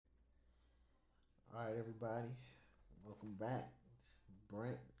All right, everybody, welcome back.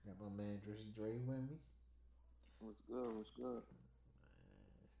 Brent, got my man Drizzy Dre with me. What's good? What's good?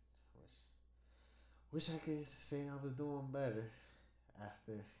 Wish, wish I could say I was doing better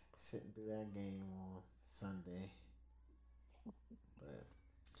after sitting through that game on Sunday. But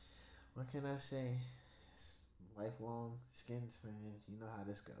what can I say? Lifelong Skins fans, you know how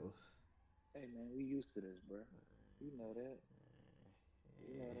this goes. Hey man, we used to this, bro. You know that.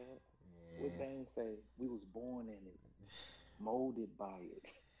 You know Yeah, that. What yeah, Bane say? We was born in it, molded by it.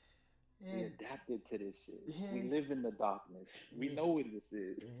 We yeah, adapted to this shit. We yeah, live in the darkness. We yeah. know what this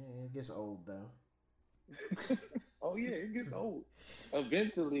is. Yeah, it gets old though. Oh yeah, it gets old.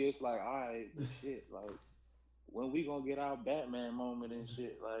 Eventually, it's like, all right, but shit, like when we gonna get our Batman moment and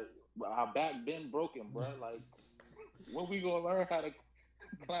shit? Like our back been broken, bro. Like when we gonna learn how to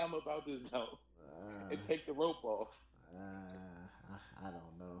climb up out this jump uh, and take the rope off? I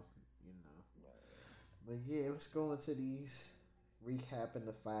don't know, you know. Man, But yeah, let's go into these recapping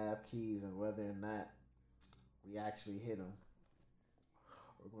the five keys and whether or not we actually hit them.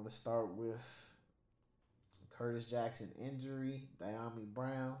 We're going to start with Curtis Jackson injury, Diami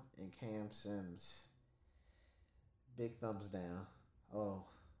Brown, and Cam Sims. Big thumbs down. Oh,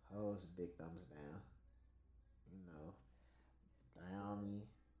 it's a big thumbs down. You know, Diami.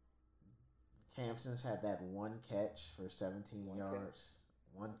 Cam Sims had that one catch for 17 one catch, yards.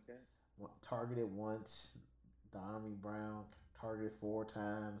 One, one catch. one targeted once. Diami Brown targeted four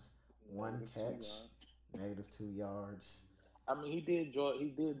times. One Negative 2 catch, yards. -2 yards. I mean, he did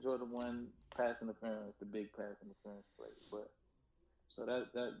enjoy the one pass interference, the big pass interference play. But so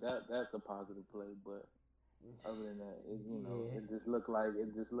that's a positive play. But other than that, Yeah, it just looked like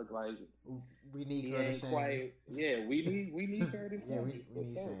we need he Curtis ain't Samuel. quite. Yeah, we need Curtis Yeah, Samuel we for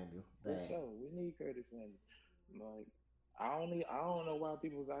need sure, Samuel for bad. sure. We need Curtis Samuel. Like I don't know why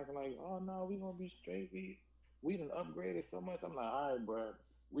people was acting like, oh no, we gonna be straight. We done upgraded so much. I'm like, all right, bro.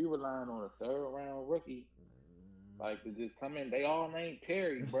 We relying on a third round rookie like to just come in. They all ain't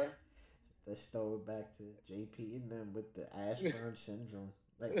Terry, bruh. Let's throw it back to JP and them with the Ashburn syndrome.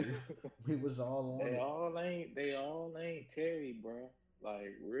 Like we was all on it. They all ain't Terry, bruh.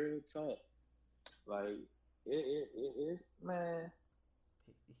 Like real talk. Like it's man.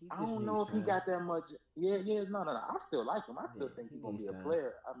 He I just don't needs know if he time. got that much. Yeah, yeah, no. I still like him. I Yeah, still think he he's gonna needs be a time.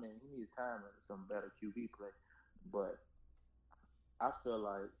 player. I mean, he needs time and some better QB play. But I feel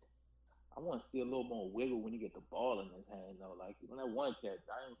like I want to see a little more wiggle when he get the ball in his hand though. Like when that one catch,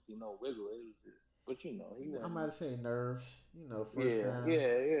 I didn't see no wiggle. It was just, but he I'm about to wasn't. say nerves. You know, first Yeah, time yeah,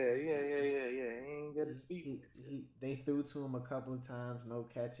 yeah, yeah, yeah, yeah, yeah. He ain't got his feet wet yet. they threw to him a couple of times, no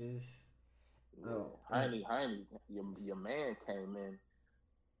catches. Yeah, Oh, and Your man came in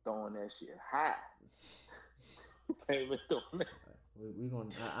throwing that shit high. Came in throwing that.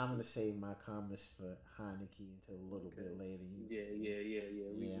 I'm gonna save my comments for Heineke until a little bit Okay. later. Yeah, yeah, yeah,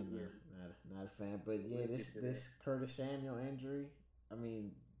 yeah. Yeah, I'm Yeah. not a fan. But yeah, We'll this get to that. this Curtis Samuel injury. I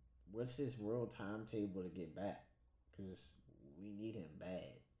mean, what's his real timetable to get back? Because we need him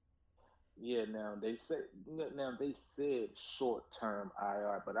bad. Yeah. Now they said short term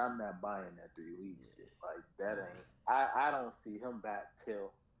IR, but I'm not buying that 3 week shit. Like that Nah, ain't. I don't see him back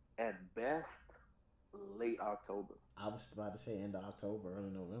till at best late October. I was about to say end of October, early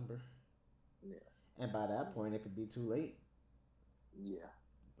November, Yeah. and by that Yeah. point it could be too late. Yeah.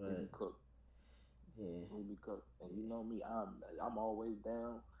 He be But cooked. yeah, He be cooked. And you yeah. know me, I'm always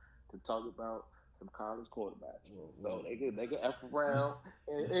down to talk about some college quarterbacks. Well, So well, they could F around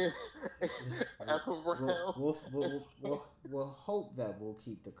and F around. we'll hope that we'll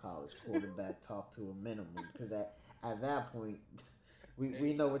keep the college quarterback talk to a minimum because at that point we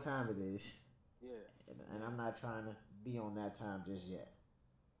Hey, know what time it is, yeah, and I'm yeah. not trying to be on that time just yet.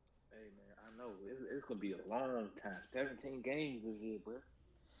 Hey man, I know it's gonna be a long time. 17 games this year, bro.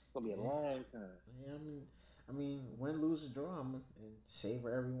 It's gonna be a Yeah, long time. yeah. I mean, win, lose, or draw, and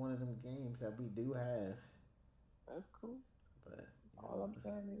savor every one of them games that we do have. That's cool. But All I'm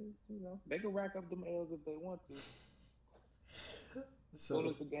saying is, they can rack up them L's if they want to. Soon so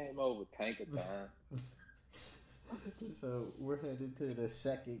as the game over, tank a time. so we're headed to the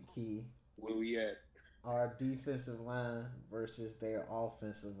second key. Where we at? Our defensive line versus their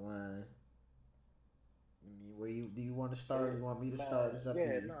offensive line. I mean, where you do you want to start? Or you want me to start? Man, It's up to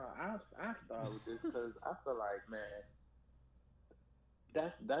yeah, you. no, I start with this because I feel like, man,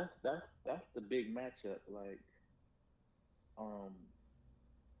 that's the big matchup. Um,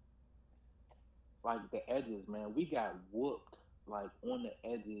 like the edges, man, we got whooped like on the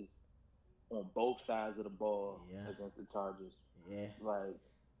edges on both sides of the ball Yeah, against the Chargers. yeah, Like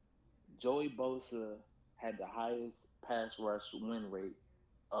Joey Bosa had the highest pass rush win rate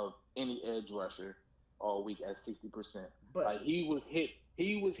of any edge rusher, all week at 60%. But Like he was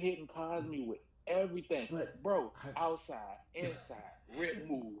hitting Cosme with everything, but bro. I Outside, inside, rip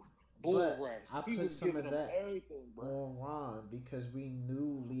move, bull but rush. I He put was some giving of them that everything, bro. on Ron because we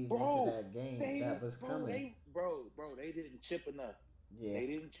knew leading into Bro, that game that was coming. they didn't chip enough. Yeah, They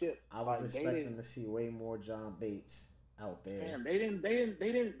didn't chip. I was Like they expecting didn't. to see way more John Bates out there. Fam, they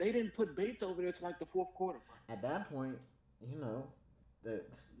didn't put Bates over there to like the fourth quarter, bro. At that point, you know, the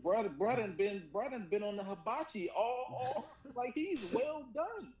Bro done been on the hibachi all like he's well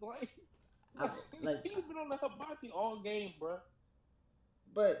done. I, Like like, he's been on the hibachi all game, bro.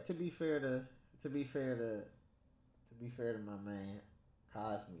 but to be fair to my man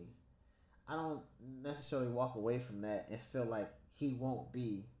Cosme, I don't necessarily walk away from that and feel like he won't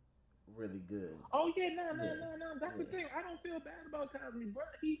be really good. Oh yeah, no. That's the Yeah. thing. I don't feel bad about Cosme, bro.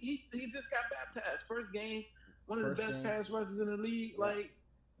 He just got baptized. First game, one of the First best game, pass rushers in the league. yep, Like,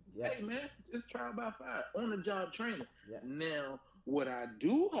 yep, hey man, it's trial by fire. On the job training. yep. Now, what I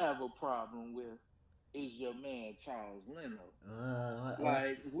do have a problem with is your man Charles Leno. Like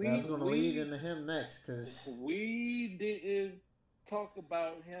I was going to lead into him next because we didn't talk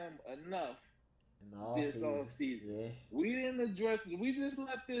about him enough in the off this season, off season. yeah, We didn't address it. We just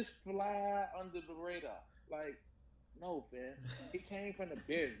let this fly under the radar. Like, no, man. He came from the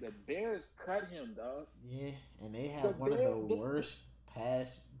Bears. The Bears cut him, dog. yeah, and they had one of the worst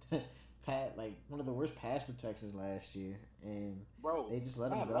pass. Like one of the worst pass protections last year, and bro, they just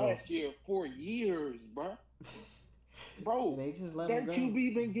let him not go. last year, 4 years, bro. Bro, They just let that him go.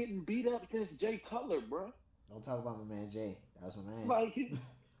 QB been getting beat up since Jay Cutler, bro. Don't talk about my man Jay. That was my man. Like,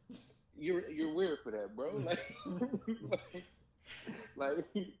 you're weird for that, bro. Like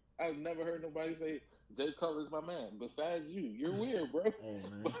I've never heard nobody say Jay Cutler's my man. Besides you, you're weird, bro. Hey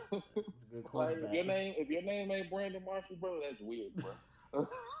man, it's a good Like quarterback. if your name ain't Brandon Marshall, bro, that's weird, bro.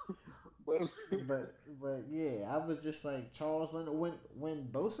 but yeah, I was just like Charles Leno when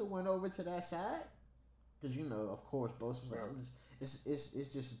Bosa went over to that side, because of course Bosa was like, it's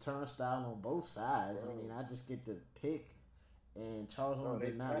just a turnstile on both sides. Bro. I mean, I just get to pick, and Charles Leno They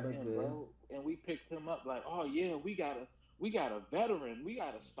did not cut look him, good. bro. And we picked him up like, oh yeah, we got a veteran, we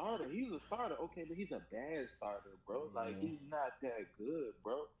got a starter. He's a starter, okay, but he's a bad starter, bro. Like Yeah. he's not that good,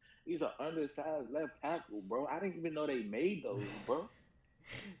 bro. He's an undersized left tackle, bro. I didn't even know they made those, bro.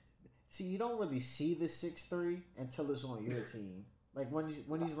 See, you don't really see the 6'3" until it's on your team. Like when he's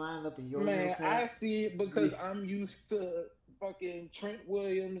lining up in your Man, uniform. I see it because I'm used to fucking Trent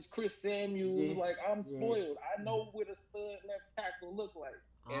Williams, Chris Samuels. Yeah. Like I'm Yeah. spoiled. I know what a stud left tackle look like,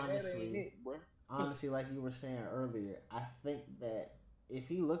 and that ain't it, bro. Honestly, like you were saying earlier, I think that if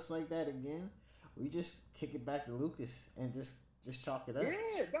he looks like that again, we just kick it back to Lucas and just chalk it up.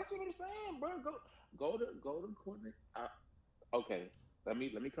 Yeah, that's what I'm saying, bro. Go to corner. Okay, let me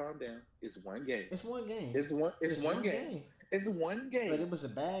calm down. It's one game. It's one game. It's one game. It's one game. But it was a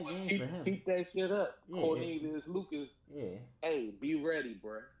bad game for him. Keep that shit up, Yeah. Cornelius Lucas. Yeah. Hey, be ready,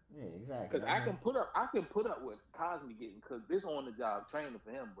 bro. Yeah, exactly. Because I can put up with Cosme getting because this on the job training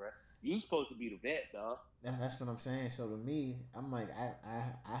for him, bro. You supposed to be the vet, dog. That's what I'm saying. So to me, I'm like,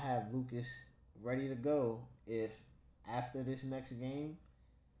 I have Lucas ready to go if after this next game,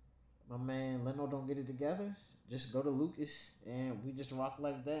 my man Leno don't get it together. Just go to Lucas and we just rock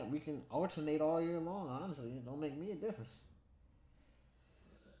like that. We can alternate all year long. Honestly, it don't make me a difference.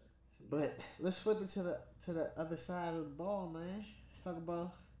 But let's flip it to the other side of the ball, man. Let's talk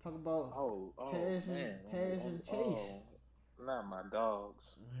about Tez and Chase. Not my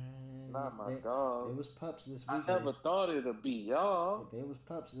dogs. Man, Not my dogs. It was pups this I weekend. never thought it'd be y'all. They was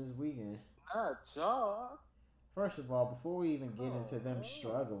pups this weekend. Not y'all. First of all, before we even get into them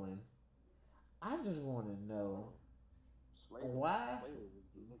struggling, I just want to know why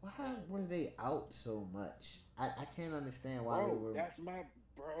were they out so much? I can't understand why they were. That's my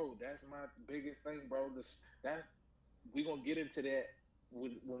biggest thing, bro. We gonna get into that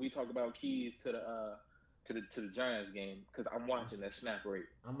when we talk about keys to the Giants game because I'm watching that snap rate.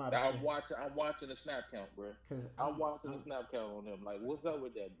 I'm watching the snap count, bro. Because I'm watching the snap count on him. Like, what's up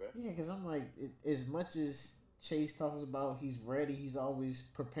with that, bro? Yeah, because I'm like, as much as Chase talks about he's ready, he's always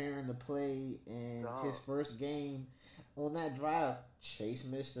preparing to play, and his first game on that drive, Chase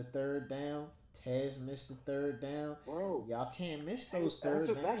missed the third down. Tez missed the third down. Bro, y'all can't miss those third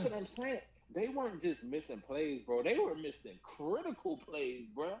downs. That's what I'm saying. They weren't just missing plays, bro. They were missing critical plays,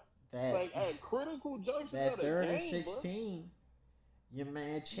 bro. Like at critical junctions. That of the third game, and 16, your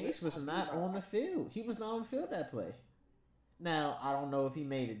man Chase was not on the field. He was not on the field that play. Now, I don't know if he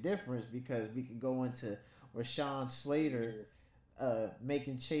made a difference because we could go into Rashawn Slater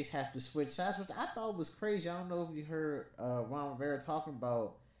making Chase have to switch sides, which I thought was crazy. I don't know if you heard Ron Rivera talking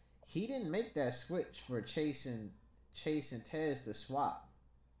about he didn't make that switch for Chase and Tez to swap.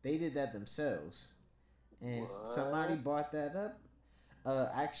 They did that themselves, and somebody What? brought that up.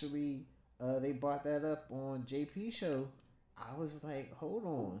 Actually, they brought that up on JP show. I was like, hold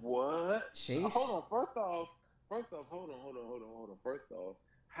on, What? Hold Chase. on. First off, hold on. First off,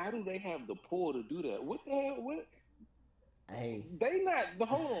 how do they have the pull to do that? What the hell? What? Hey, They not.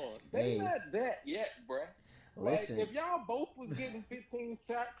 Hold on. They hey, not that yet, bruh. Like listen, if y'all both was getting 15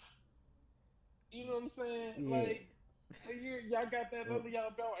 sacks, you know what I'm saying? yeah, Like y'all got that under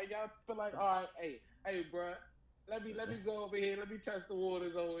y'all belt, and y'all feel like, all right, hey, bruh. Let me go over here. Let me test the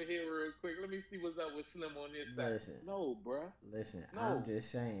waters over here real quick. Let me see what's up with Slim on this side. listen, No, bruh. listen. I'm No.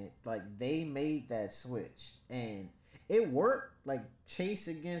 just saying, like they made that switch and it worked. Like Chase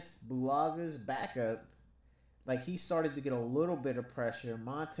against Bulaga's backup, like he started to get a little bit of pressure.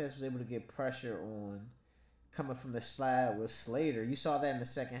 Montez was able to get pressure on coming from the slide with Slater. You saw that in the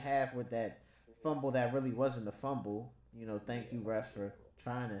second half with that fumble that really wasn't a fumble. You know, thank Yeah, you refs for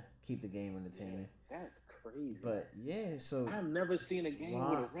trying to keep the game yeah, entertaining. that's crazy. But yeah, so I've never seen a game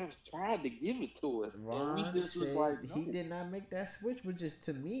where Ron the refs tried to give it to us, and we Ron just was said like, he no. did not make that switch, which is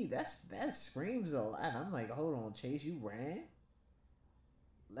to me that screams a lot. I'm like, hold on, Chase, you ran.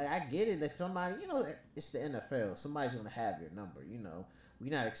 Like I get it. If somebody, it's the NFL. Somebody's gonna have your number. We're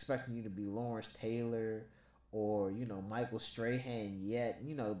not expecting you to be Lawrence Taylor or Michael Strahan yet.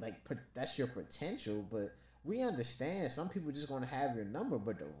 Like that's your potential, but we understand some people just gonna have your number,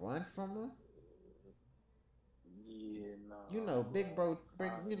 but to run from them, Yeah, nah, big bro. bro,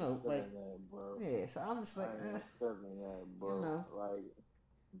 big, I ain't like feeling that, bro. yeah. So I'm just I like, ain't feeling that, you bro. know, Like,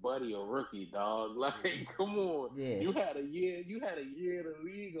 buddy, a rookie, dog. Like, come on. yeah. You had a year in the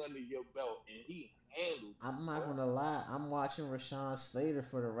league under your belt, and he handled you, I'm not bro. gonna lie. I'm watching Rashawn Slater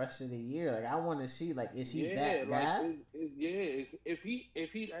for the rest of the year. Like I want to see, like, is he Yeah, that like guy? if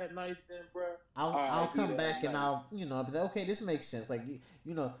he that nice, then bro, I'll all right, he come that back and nice. I'll be like, okay, this makes sense. Like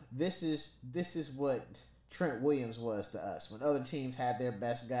this is what Trent Williams was to us when other teams had their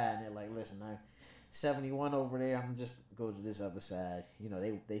best guy and they're like, listen, I 71 over there. I'm just go to this other side.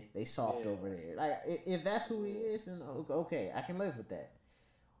 They soft Yeah, over there. Like if that's who he yeah, is, then okay, I can live with that.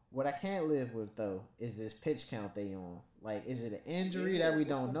 What I can't live with though is this pitch count they on. Like, is it an injury yeah. that we What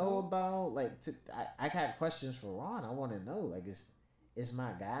don't the know hell? about? Like, I got questions for Ron. I want to know. Like, is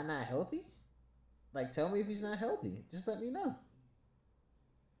my guy not healthy? Like, tell me if he's not healthy. Just let me know.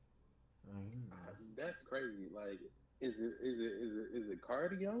 That's crazy. Like, is it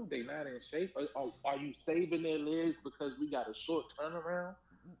cardio? They not in shape. Are you saving their legs because we got a short turnaround?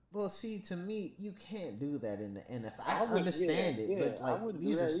 Well, see, to me, you can't do that in the NFL. I I wouldn't. Yeah, understand it, yeah. but I like wouldn't do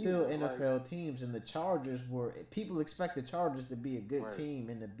these are that still either. Like, NFL teams, and the Chargers were people expect the Chargers to be a good right. team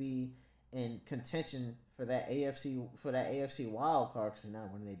and to be in contention for that AFC wild card because they're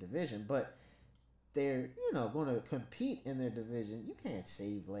not winning their division, but they're going to compete in their division. You can't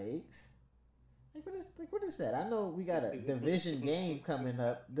save legs. Like what is that? I know we got a division game coming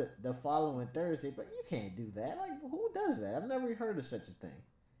up the following Thursday, but you can't do that. Like who does that? I've never heard of such a thing.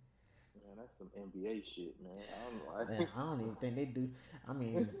 Man, that's some NBA shit, man. I don't Man, like. I don't even think they do. I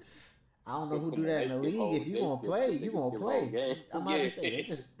mean, I don't know who do that in They the skip league. whole. If you They gonna skip. play, Them you niggas gonna skip whole play. game. I'm about Yeah. to say they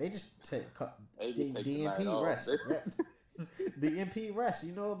just take They just take the night DNP off. rest. Yep. DNP rest.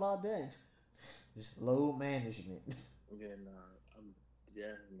 You know about that? Just load management. Yeah, nah. I'm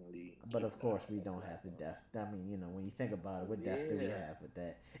definitely But keeping of an eye course, on we that don't have track, the bro. depth. I mean, when you think about it, what depth do we Yeah. have with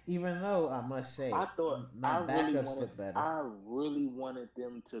that? Even though I must I say, thought my backups look better. I really wanted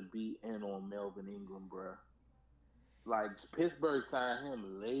them to be in on Melvin Ingram, bro. Like Pittsburgh signed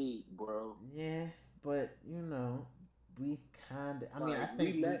him late, bro. Yeah, but we kind of. I mean, I Like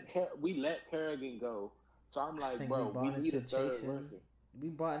think we let Kerrigan go. So I'm I like, think we bro, we brought need a into third chasing. rookie. We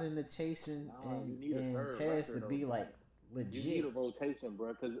brought into chasing Nah, you and need a and third Taz record to though, be like man. You need a legit. rotation,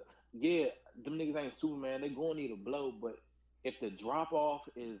 bro. Cause yeah, them niggas ain't Superman. They gonna need a blow, but if the drop off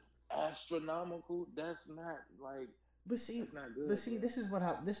is astronomical, But see, that's not good, bro.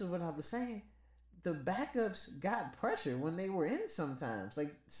 this is what I was saying. The backups got pressure when they were in. Sometimes,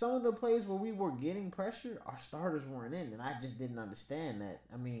 like some of the plays where we were getting pressure, our starters weren't in, and I just didn't understand that.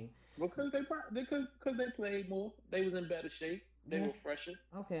 I mean, Because cause they played more. They was in better shape. They yeah, were fresher.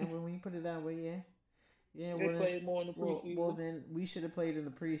 okay. Well, when you put it that way, yeah, yeah. They Well then, played more in the well preseason. then, we should have played in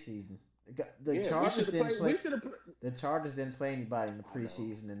the preseason. The Yeah, we Chargers should have didn't played. play. We should have. The Chargers didn't play anybody in the I know.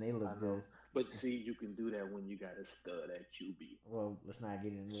 preseason, and they I look know. good. But see, you can do that when you got a stud at QB. Well, let's not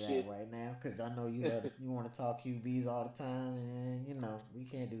get into that Shit. right now because I know you want to talk QBs all the time, and we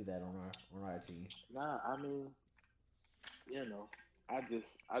can't do that on our team. Nah, I mean, you know, I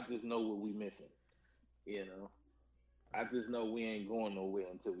just know what we missing. You know. I just know we ain't going nowhere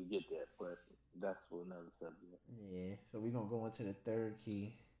until we get there. But that's for another subject. Yeah. So we're gonna go into the third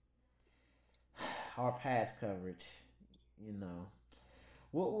key, our pass coverage. You know,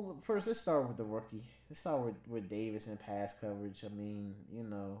 well, first let's start with the rookie. Let's start with Davis and pass coverage. I mean,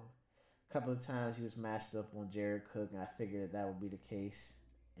 a couple of times he was matched up on Jared Cook, and I figured that would be the case,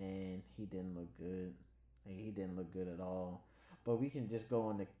 and he didn't look good. Like, he didn't look good at all. But we can just go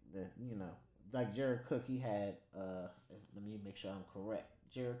on like Jared Cook, he had let me make sure I'm correct.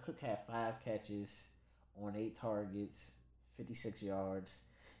 Jared Cook had 5 catches on 8 targets, 56 yards.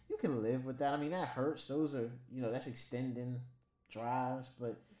 You can live with that. I mean, that hurts. Those are that's extending drives,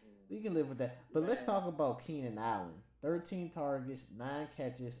 but you can live with that. But let's talk about Keenan Allen. 13 targets, 9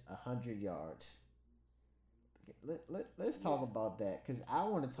 catches, 100 yards. Let's talk about that because I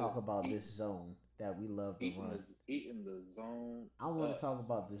want to talk about this zone that we love to run. Eating the zone. I want to talk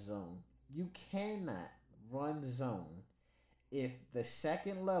about the zone. You cannot run zone if the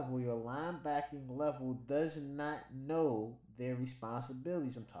second level, your linebacking level, does not know their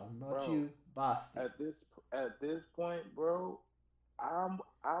responsibilities. I'm talking about you, Boston. At this point, bro,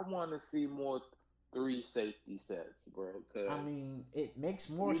 I want to see more 3 safety sets, bro. I mean, it makes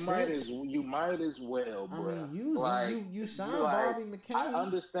more sense. You might as well, bro. I mean, you signed Bobby McCain. I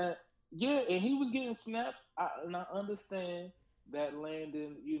understand. Yeah, and he was getting snapped. And I understand that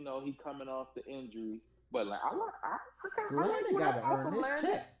Landon, he coming off the injury, but like Landon got to earn his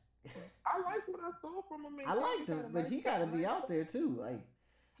check. I like what I saw from him. I liked him, but he got to be out there too. Like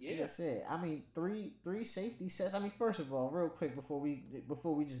I said, I mean, three safety sets. I mean, first of all, real quick before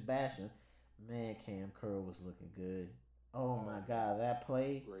we just bash him, man, Cam Curl was looking good. Oh my God, that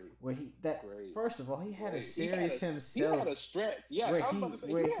play where first of all, he had a series himself. He had a stretch. Yeah, where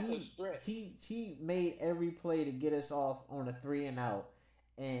he made every play to get us off on a 3 and out,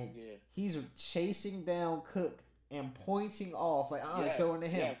 and he's chasing down Cook and pointing off like, it's going to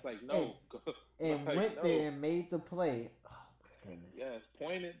him. Yeah, it's like no, and like, went there and made the play. Oh my goodness. Yes,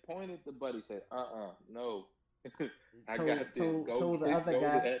 pointed the buddy, said, no. Told the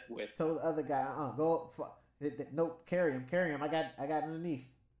other guy, go. Nope, carry him. I got underneath.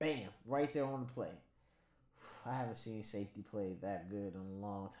 Bam, right there on the play. I haven't seen safety play that good in a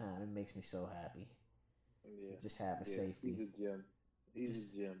long time. It makes me so happy. Yeah. Just have a safety.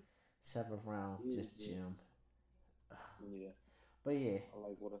 He's a gem. 7th round, just gem. Yeah. But yeah, I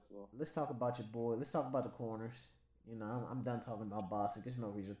like what I saw. Let's talk about your boy. Let's talk about the corners. I'm done talking about Boston. There's no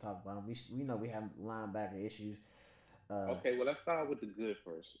reason to talk about him. We know we have linebacker issues. Okay, well, let's start with the good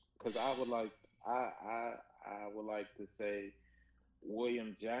first, because I would like to say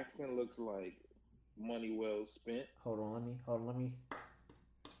William Jackson looks like money well spent. Hold on, let me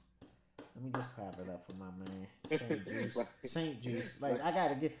just clap it up for my man St. Juice. St. Juice. Like, I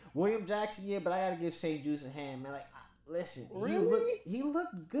gotta give William Jackson, but I gotta give St. Juice a hand, man. Like, listen, really? he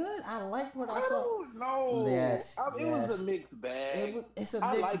looked good. I like what I saw. No, yes, it was a mixed bag. It's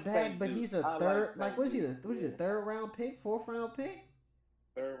a mixed bag, but he's a third. Like, what is he? What is your 3rd round pick, 4th round pick?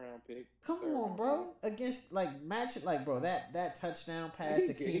 3rd round pick. Come on, bro. Against bro, that touchdown pass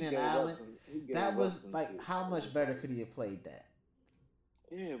to Keenan Allen, that was like, how much better could he have played that?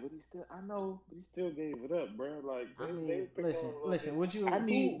 Yeah, but he still gave it up, bro. Like, I mean, listen. Would you?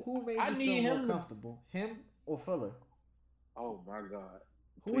 Who made you feel more comfortable, him or Fuller? Oh my God.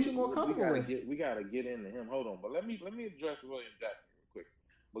 Who was you more comfortable with? We gotta get into him. Hold on, but let me address William Jackson real quick,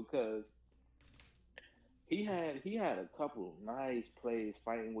 because he had a couple nice plays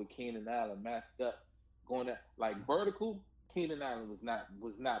fighting with Keenan Allen, matched up, going at like vertical. Keenan Allen was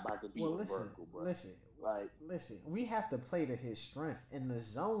not about to be vertical, bro. Listen, we have to play to his strength, and the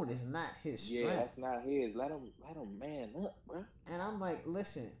zone is not his strength. Yeah, that's not his. Let him man up, bro. And I'm like,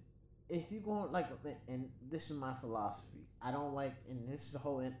 listen, if you going and this is my philosophy. I don't like, and this is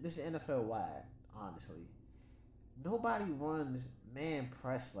NFL wide, honestly. Nobody runs man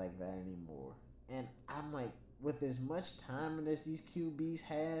press like that anymore. And I'm like, with as much time as these QBs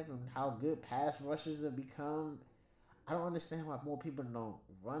have and how good pass rushers have become, I don't understand why more people don't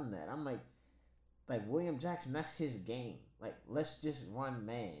run that. I'm like William Jackson, that's his game. Like, let's just run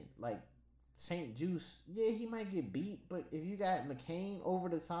man. Like, St. Juice, yeah, he might get beat, but if you got McCain over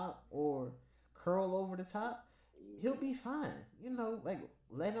the top or Curl over the top, he'll be fine.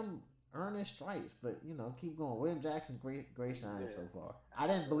 Let him earn his stripes, but keep going. William Jackson, great signing so far. I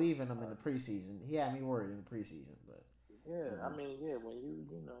didn't believe in him in the preseason. He had me worried in the preseason, but I mean,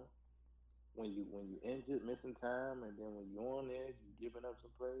 when you injured, missing time, and then when you on there, you giving up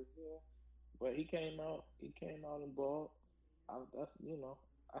some plays, But he came out and balled.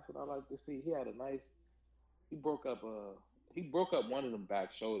 That's what I like to see. He had a nice. He broke up one of them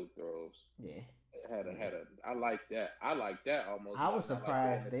back shoulder throws. Yeah. Yeah. I like that. I like that almost I more was than I like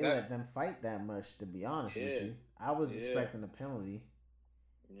the surprised they let interception. them fight that much. To be honest with Yeah, you, I was yeah, expecting a penalty,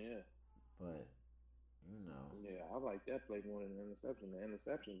 yeah. but you know, Yeah, I like that play more than the interception. The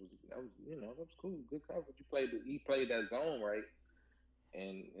interception was that was that was cool, good coverage. He played that zone right,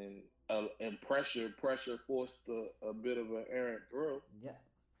 and pressure forced a bit of an errant throw. yeah.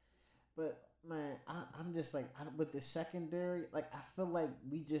 But man, I'm just like with the secondary, like I feel like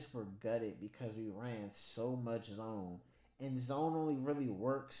we just were gutted because we ran so much zone, and zone only really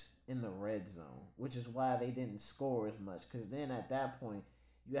works in the red zone, which is why they didn't score as much. Because then at that point,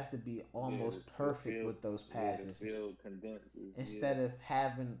 you have to be Yeah, almost the perfect field, with those yeah, the passes field condenses. Yeah, instead of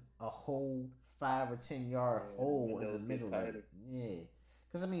having a whole 5 or 10 yard yeah, the hole in the windows get middle of it. tighter. Yeah.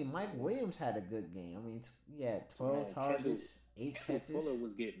 Because, I mean, Mike Yeah, Williams had a good game. I mean, he had 12 man, targets, 8 Kendall Fuller catches.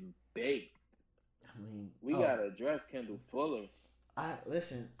 was getting baked. I mean, We oh, gotta address Kendall Fuller. I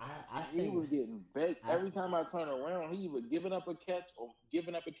listen. I He think was getting baked I every time I turn around. He was giving up a catch or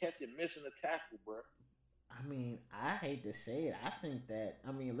giving up a catch and missing a tackle, bro. I mean I hate to say it. I think that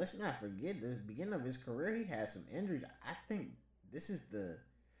I mean let's not forget the beginning of his career. He had some injuries. I think this is the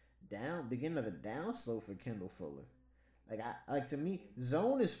beginning of the downslope for Kendall Fuller. Like to me,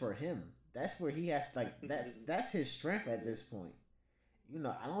 zone is for him. That's where he has like that's his strength at this point.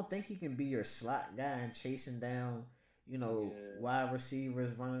 I don't think he can be your slot guy and chasing down, Yeah. wide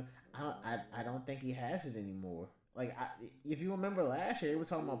receivers running. I don't think he has it anymore. If you remember last year, they were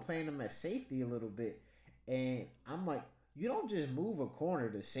talking about playing him at safety a little bit, and I'm like, you don't just move a corner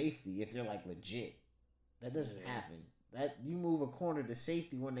to safety if they're like legit. That doesn't Yeah. happen. That you move a corner to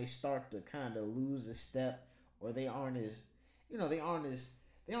safety when they start to kind of lose a step, or they aren't as, they aren't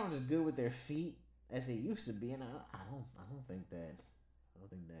as good with their feet as they used to be. And I don't think that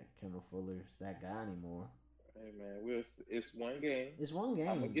Kendall Fuller's that guy anymore. Hey man, it's one game. It's one game,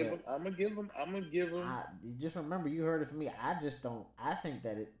 but I'm gonna give him. I'm gonna give him. I just remember you heard it from me. I just don't. I think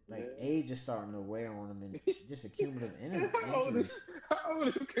that it like Yeah. age is starting to wear on him and just accumulative How old is injuries. how old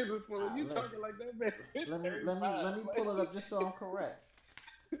is Kendall Fuller? You Let, talking like that man? let me 35. pull it up Like just so I'm correct.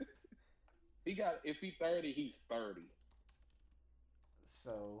 he got if he 30, he's 30.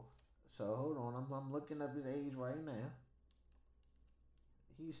 So hold on. I'm looking up his age right now.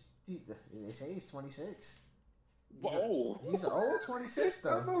 They say he's 26. Whoa. He's an old 26 That's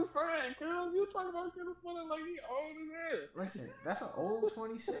though. what I'm saying, cuz. You talking about Kendall Fuller like he old as hell. Listen, that's an old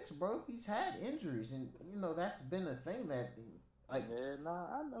 26, bro. He's had injuries, and that's been a thing that like Yeah, nah,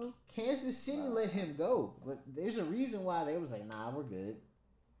 I know. Kansas City Nah. let him go. But there's a reason why they was like, nah, we're good.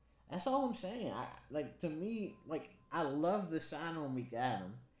 That's all I'm saying. To me, I love the sign on we got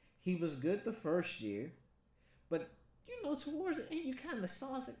him. He was good the first year, but towards the end, you kind of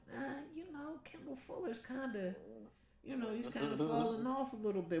saw it's like, Kendall Fuller's kind of, he's kind of falling off a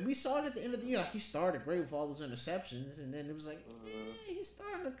little bit. We saw it at the end of the year. Like he started great with all those interceptions, and then it was like, he's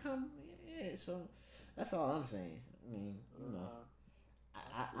starting to come. Yeah, so that's all I'm saying. I mean,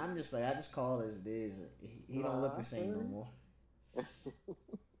 I'm just like I just call it as it is. He don't look Nah, the same no more.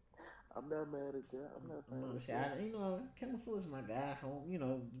 I'm not mad at that. I'm not I'm mad not at say that. Kendall Fuller's my guy. Home,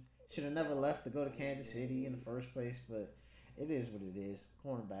 should have never left to go to Kansas City in the first place, but it is what it is.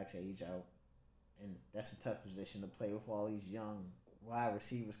 Cornerbacks age out, and that's a tough position to play with all these young wide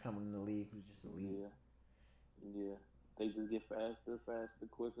receivers coming in the league who's just elite. Yeah, yeah. They just get faster,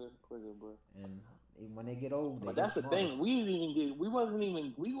 quicker, bro. And when they get old, they But get that's the smarter. thing. We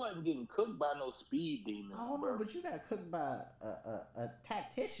wasn't getting cooked by no speed demons, Oh no, bro. but you got cooked by a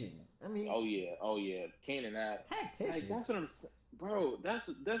tactician. I mean, Oh yeah. Keenan Allen. Like tactician. that's what I'm, bro. That's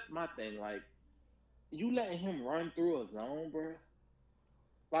my thing. Like you letting him run through a zone, bro.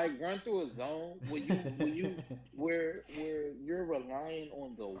 Like run through a zone where you're relying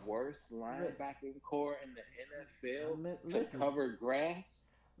on the worst linebacking core in the NFL to Listen, cover grass.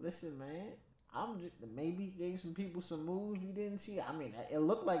 listen, man. I'm just maybe gave some people some moves we didn't see. I mean, it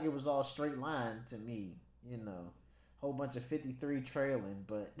looked like it was all straight line to me. Whole bunch of 53 trailing,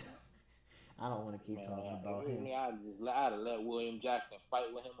 but I don't want to keep Man, talking about him. I'd have let William Jackson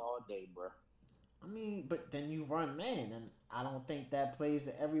fight with him all day, bro. I mean, but then you run man, and I don't think that plays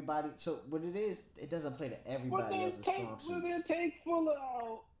to everybody. So what it is, it doesn't play to everybody else's strong suits. Then take Fuller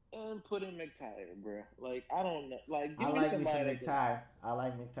out and put in McTire, bro. Like I don't know. Like I give me like me some somebody that can. McTire. I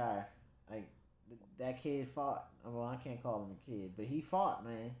like McTire. Like that kid fought. Well, I can't call him a kid, but he fought,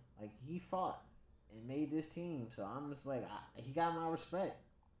 man. Like he fought and made this team. So I'm just like, he got my respect.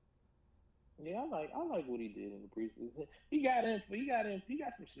 Yeah, I like what he did in the preseason. He got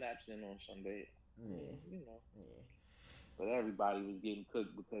some snaps in on Sunday. Yeah, You know, yeah. but everybody was getting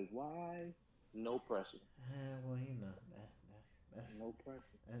cooked because why? No pressure. Well, That's No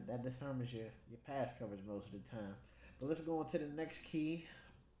pressure. that determines your pass coverage most of the time. But let's go on to the next key.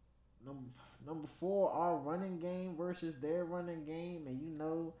 Number number four, our running game versus their running game, and you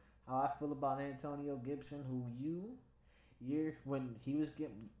know how I feel about Antonio Gibson, who year when he was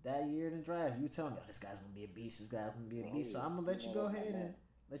getting that year in the draft, you telling me, oh, this guy's gonna be a beast. This guy's gonna be a Oh beast. So yeah, I'm gonna you let you know go that's my ahead man. and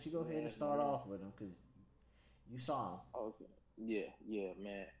Yeah, that's my start man. off with him because you saw him. Okay. Yeah, yeah,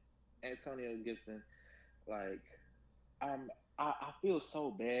 man. Antonio Gibson, like, I feel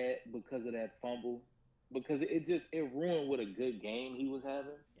so bad because of that fumble because it ruined what a good game he was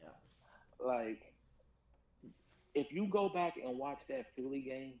having. Yeah. Like, if you go back and watch that Philly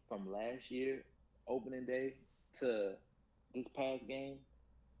game from last year, opening day to this past game,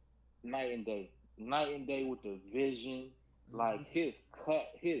 night and day, night and day with the vision. Like Mm-hmm. his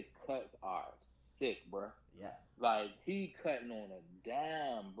cuts are sick, bro. Yeah. Like he cutting on a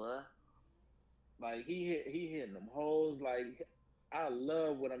dime, bro. Like he hitting them holes. Like I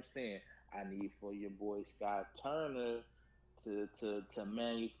love what I'm saying. I need for your boy Scott Turner to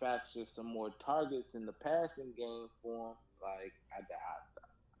manufacture some more targets in the passing game for him. Like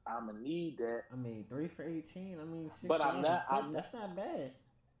I'm gonna need that. I mean, 3 for 18. I mean, But 6 yards a clip. I'm not. That's not bad.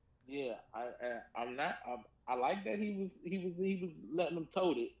 Yeah, I'm not. I like that he was letting them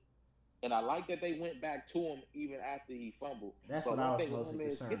tote it, and I like that they went back to him even after he fumbled. That's But what I one was thing with mostly him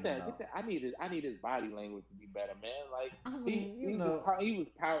is concerned get about. that. I need his body language to be better, man. Like I mean, he was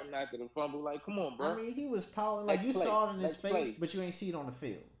pouting after the fumble. Like, come on, I bro. mean, he was pouting like Next you play, saw it in his next face, play. but you ain't see it on the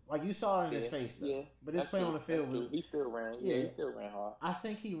field. Like you saw it in his Yeah, face though. yeah, But his that's play on true. the That's field was true. He still ran. Yeah, yeah. he still ran hard. I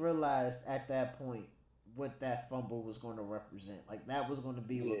think he realized at that point what that fumble was going to represent. Like that was going to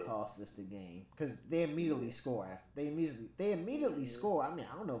be what Yeah, cost us the game because they immediately yeah, score after they immediately hmm score. I mean,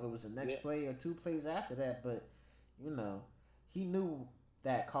 I don't know if it was the yeah, next play or 2 plays after that, but you know, he knew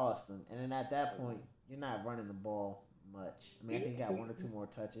that cost him. And then at that point, hmm you're not running the ball much. I mean, I yeah. think he got one or two more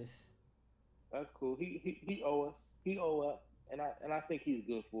touches. That's cool. He owe us. He owe up, and I think he's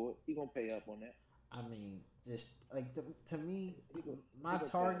good for it. He gonna pay up on that. I mean, just like to me, He my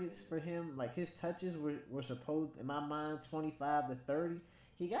gonna pay up targets on for him, like his touches were supposed in my mind 25 to 30.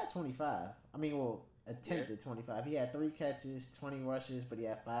 He got 25. I mean, well, that. attempted 25. He had 3 catches, 20 rushes, but he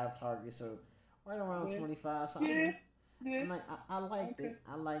had 5 targets, so right around Yeah, 25. So yeah, yeah, I'm like, I liked okay, it.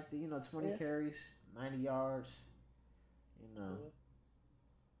 I liked it. 20 yeah, carries, 90 yards. You know, yeah,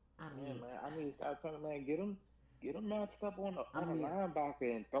 I yeah, mean, man. I need to start telling man, get him matched up I on a mean,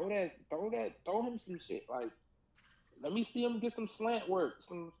 linebacker and throw him some shit. Like, let me see him get some slant work,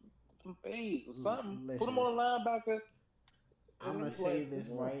 some fades or something. Put him listen. on a linebacker. Let I'm gonna him say play. this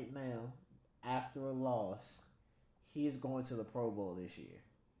right now. After a loss, he is going to the Pro Bowl this year.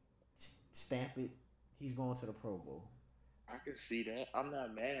 Stamp it. He's going to the Pro Bowl. I can see that. I'm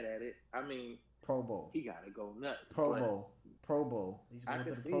not mad at it. I mean, Pro Bowl. he gotta go nuts, Pro but Bowl. Pro Bowl. He's I going to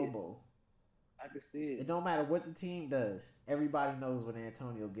can the see Pro it. Bowl. I can see It it. don't matter what the team does. Everybody knows what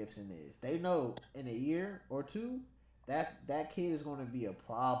Antonio Gibson is. They know in a year or two that kid is going to be a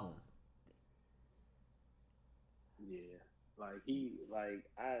problem. Yeah, like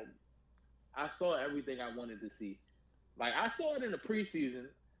I saw everything I wanted to see. Like I saw it in the preseason.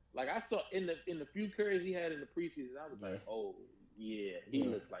 Like I saw in the few carries he had in the preseason, I was Yeah, like, oh yeah, he yeah.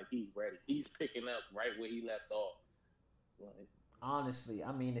 looks like he's ready. He's picking up right where he left off. Like, Honestly,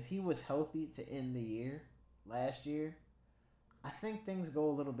 I mean, if he was healthy to end the year last year, I think things go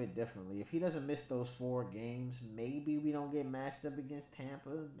a little bit differently. If he doesn't miss those 4 games, maybe we don't get matched up against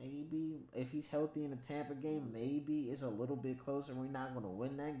Tampa. Maybe if he's healthy in the Tampa game, maybe it's a little bit closer. We're not going to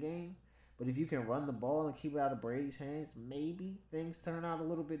win that game. But if you can run the ball and keep it out of Brady's hands, maybe things turn out a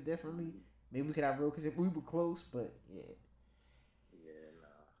little bit differently. Maybe we could have real because if we were close, but yeah, yeah,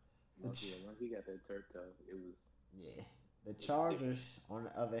 nah. the ch- Once he got that turf toe, yeah, the it was different. Chargers on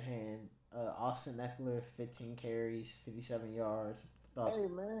the other hand, Austin Eckler, 15 carries, 57 yards, about Hey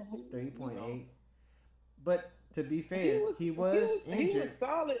man, three you point know, eight. But to be he fair, was he he was was he was injured.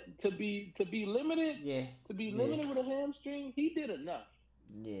 solid to be limited Yeah, yeah, with a hamstring. He did enough.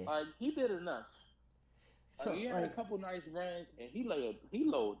 yeah. Like he did enough. Like So he had a like couple nice runs, and he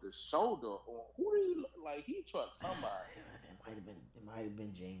lowered the shoulder on who did he like he trucked somebody. it might have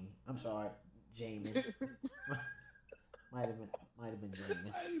been Jamie. I'm sorry, Jamin. Might have been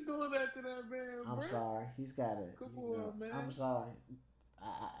Jamin. How you doing that to that man, I'm bro? sorry. He's got a Come you know. on, man. I'm sorry.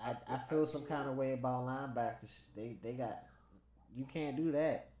 I I feel some mean, kind of way about linebackers. They got you can't do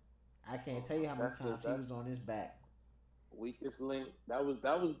that. I can't tell you how many times he that's was on his back. weakest link. That was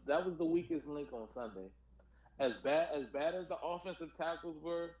the weakest link on Sunday. As bad as the offensive tackles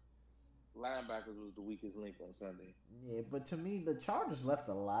were, linebackers was the weakest link on Sunday. Yeah, but to me, the Chargers left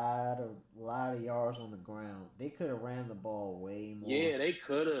a lot of yards on the ground. They could have ran the ball way more Yeah, they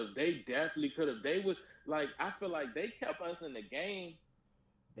could have. They definitely could have. They was like, I feel like they kept us in the game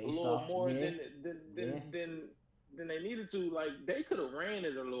a based little off. more Yeah, than than yeah. than than, than they needed to. Like they could have ran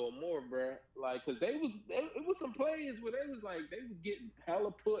it a little more, bro. Like, cause it was some plays where they was like they was getting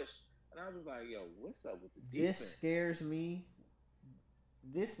hella push, and I was like, yo, what's up with the This defense? scares me.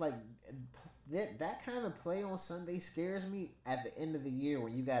 This like that kind of play on Sunday scares me at the end of the year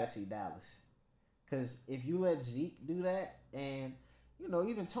when you got to see Dallas. Because if you let Zeke do that, and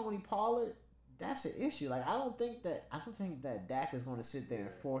even Tony Pollard, that's an issue. Like I don't think that Dak is going to sit there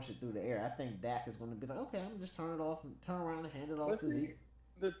and Yeah. force it through the air. I think Dak is going to be like, okay, I'm gonna just turn it off and turn around and hand it off But to see, Zeke.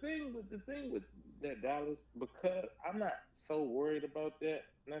 the thing with that Dallas, because I'm not so worried about that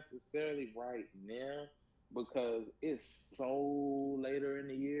necessarily right now, because it's so later in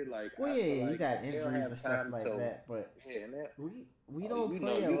the year. Like Well, I yeah, feel yeah, you like got they'll injuries and have stuff time like to. that, but Yeah, and that we oh, don't you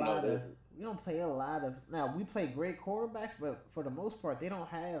know play a you know lot of this. we don't play a lot of now we play great quarterbacks, but for the most part they don't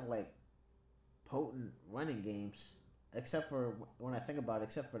have like potent running games except for when I think about it,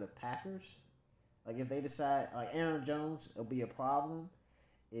 except for the Packers. Like if they decide like Aaron Jones, it'll be a problem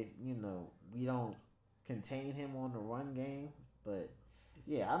if we don't contain him on the run game. But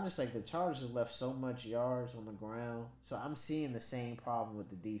yeah, I'm just like the Chargers have left so much yards on the ground, so I'm seeing the same problem with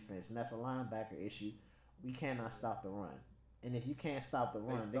the defense, and that's a linebacker issue. We cannot stop the run, and if you can't stop the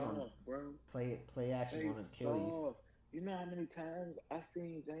They run, they're gonna soft, bro. play action They gonna kill you. soft. You know how many times I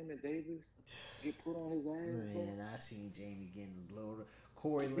seen Jamin Davis get put on his ass, bro? Man, I seen Jamie getting blown.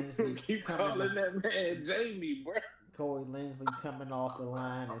 Corey Linsley Keep coming. calling that man Jamie, bro. Corey Linsley coming off the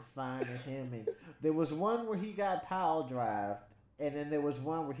line and finding him, and there was one where he got pile drived, and then there was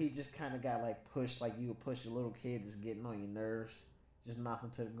one where he just kind of got like pushed, like you would push a little kid that's getting on your nerves, just knock him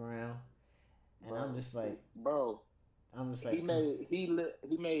to the ground, and Bro, bro, I'm just he like, come,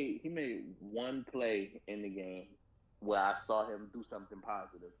 made he made one play in the game where I saw him do something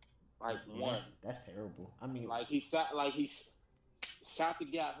positive, like and one, that's terrible. I mean, like shot the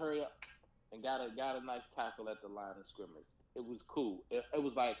gap, hurry up, and got a nice tackle at the line of scrimmage. It was cool.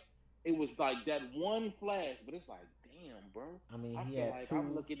 It was like that one flash, but it's like, damn, bro. I he feel had like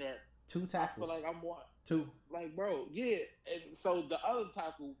I'm looking at. two I feel tackles, like I'm what. two. Like, bro, yeah. And so the other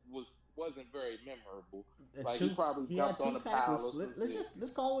tackle wasn't very memorable. Like he Two. probably He had jumped on two the pile tackles. or some Let's shit. just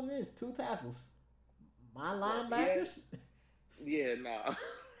let's call it this: two tackles. My Bro, yeah, linebackers. yeah, nah.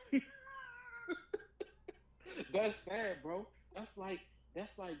 That's sad, bro. That's like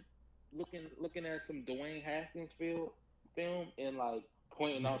looking at some Dwayne Haskins film and like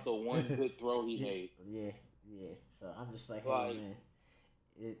pointing out the one good throw he yeah, made. yeah, yeah. So I'm just like, hey Like, man,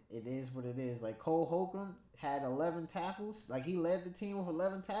 it is what it is. Like Cole Holcomb had 11 tackles. Like he led the team with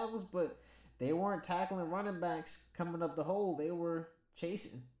 11 tackles, but they weren't tackling running backs coming up the hole. They were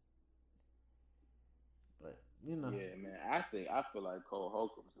chasing. But yeah, man. I feel like Cole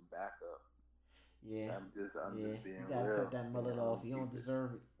Holcomb's a backup. yeah, I'm yeah. just being You gotta cut real. that You mullet know, off. You don't keep it.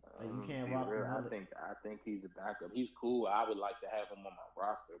 deserve it. Like you can't Be rock the real. mullet. I think he's a backup. He's cool. I would like to have him on my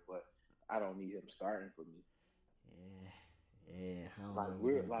roster, but I don't need him starting for me. Yeah, yeah. I don't know Like what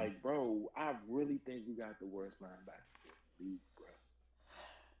we're we're gonna do. like, bro, I really think we got the worst linebacker in the league, bro.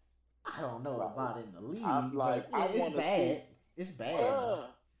 I don't know Like about in the I'm league, like but yeah, I it's want to see, bad. It's bad.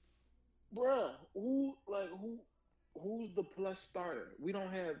 bruh, who's the plus starter? We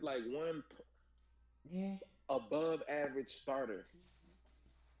don't have like one Yeah, above average starter.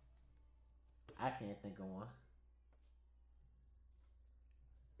 I can't think of one.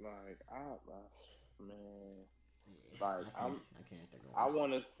 Like man, Yeah, like I can't think of I one.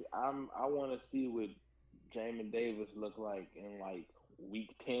 want to I want to see what Jamin Davis look like in like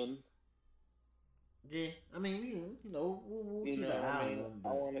week 10. Yeah, I mean, we'll You keep know an what I eye on mean? him,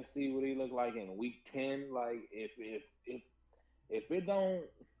 I but want to see what he look like in week 10. Like if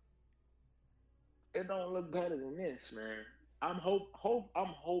it don't look better than this, man. I'm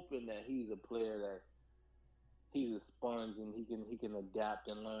hoping that he's a player that he's a sponge and he can adapt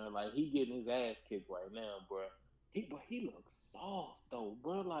and learn. Like he getting his ass kicked right now, bro. But he looks soft though,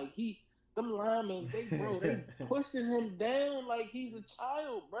 bro. Like them linemen, they pushing him down like he's a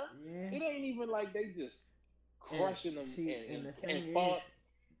child, bro. yeah. It ain't even like they just And crushing him see, and and the and thing is, fall.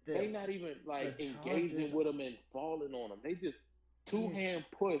 the They not even the like Chargers, engaging with him and falling on him. They just two yeah, hand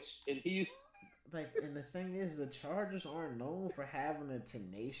push and he's and the thing is, the Chargers aren't known for having a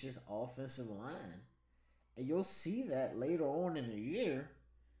tenacious offensive line, and you'll see that later on in the year.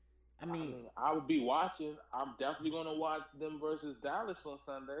 I I mean, mean, I would be watching. I'm definitely gonna watch them versus Dallas on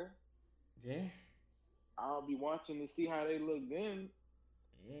Sunday. yeah, I'll be watching to see how they look then.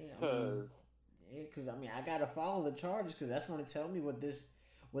 yeah. I mean, Cause yeah, because I mean, I gotta follow the charges because that's going to tell me what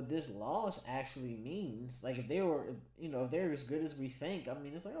this loss actually means. Like if they were, if they're as good as we think, I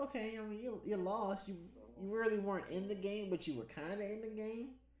mean, it's like okay, I mean, you lost, you really weren't in the game, but you were kind of in the game.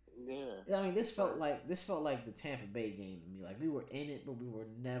 yeah, I mean, like this felt like the Tampa Bay game to me. Like we were in it, but we were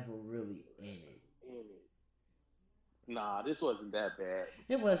never really in it. in it. Nah, this wasn't that bad.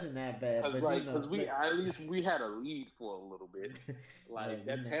 It wasn't that bad, Cause but like, cause we at least we had a lead for a little bit. right, Like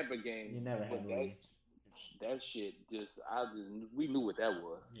that Tampa game, you never had but a lead. that shit just we knew what that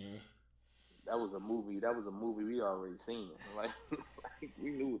was. Yeah, That was a movie. That was a movie we already seen. Like, like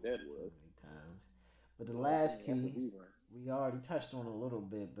we knew what that was. many times. But the Like, last that's a key, rerun. we already touched on a little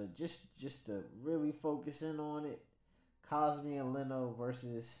bit, but just to really focus in on it, Cosme and Leno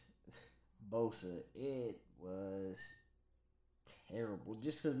versus Bosa. It was terrible.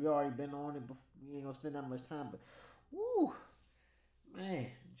 Just because we already been on it, we ain't gonna spend that much time. But, woo, man,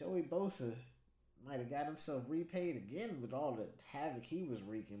 Joey Bosa might have got himself repaid again with all the havoc he was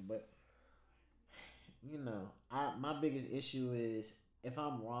wreaking. But my biggest issue is if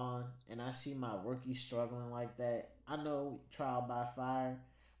I'm Ron and I see my rookie struggling like that, I know trial by fire,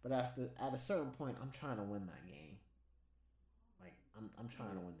 but at a certain point, I'm trying to win my game. Like I'm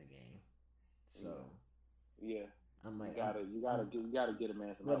trying to win the game. So yeah, I'm like, you gotta get a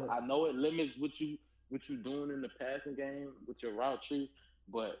man. I know it limits what you doing in the passing game with your route tree,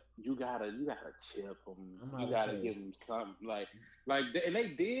 but you gotta chip them. You gotta give them something and they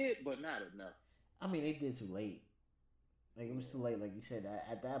did, but not enough. I mean, they did too late. Like it was too late, like you said.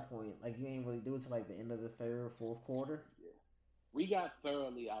 At that point, like you ain't really do it till like the end of the third or fourth quarter. Yeah, we got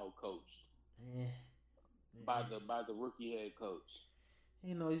thoroughly outcoached by the rookie head coach.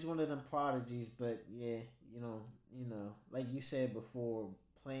 He's one of them prodigies, but yeah, like you said before,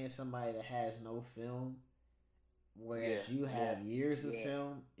 playing somebody that has no film, whereas you have years of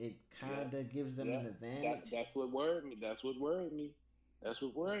film, it kind of gives them an advantage. That's what worried me. That's what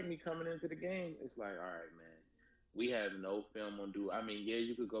worried me coming into the game. It's like, all right, man, we have no film on do. I mean, yeah,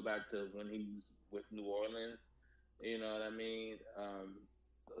 you could go back to when he was with New Orleans. You know what I mean?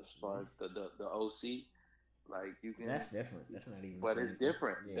 As far as the OC. Like you can. That's different. That's not even. But it's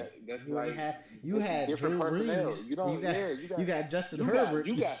different. Yeah. That's you had different Drew personnel. Brees. You got Justin Herbert.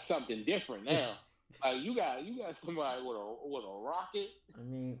 You got something different now. Like you got somebody with a rocket. I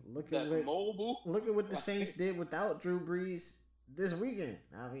mean, look at mobile. Look at what the Saints did without Drew Brees this weekend.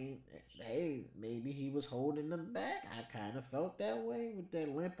 I mean, hey, maybe he was holding them back. I kind of felt that way with that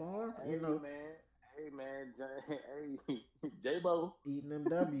limp arm. Hey man, J-Bo eating them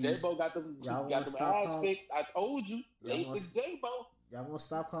W's. J-Bo got them eyes fixed. I told you, LASIK J-Bo. Y'all gonna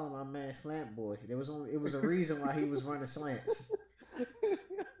stop calling my man Slant Boy? It was a reason why he was running slants.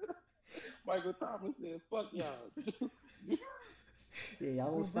 Michael Thomas said, "Fuck y'all." Yeah,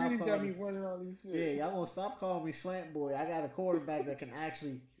 y'all gonna stop calling me running all these shit. Yeah, y'all gonna stop calling me Slant Boy. I got a quarterback that can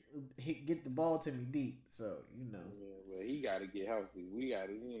actually get the ball to me deep. So Yeah, well, he got to get healthy. We got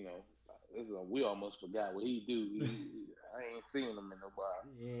to, we almost forgot what he do. I ain't seen him in a while.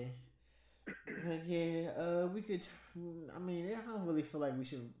 Yeah. We could. I mean, I don't really feel like we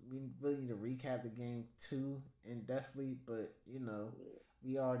really need to recap the game too in depthly, but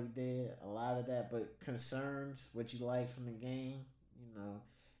we already did a lot of that. But concerns, what you like from the game,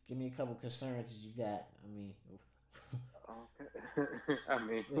 give me a couple concerns that you got. I mean. Okay. I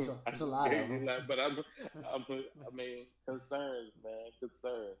mean, it's a lot of them. But I mean, concerns, man,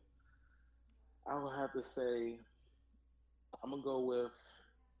 concerns. I would have to say, I'm gonna go with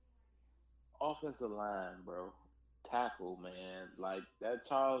offensive line, bro. Tackle, man. Like that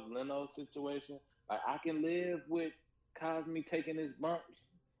Charles Leno situation. Like I can live with Cosme taking his bumps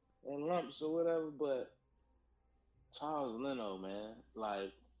and lumps or whatever, but Charles Leno, man.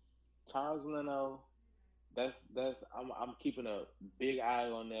 Like Charles Leno. I'm keeping a big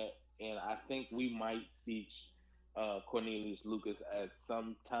eye on that, and I think we might see Cornelius Lucas at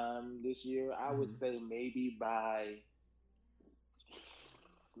some time this year. I would say maybe by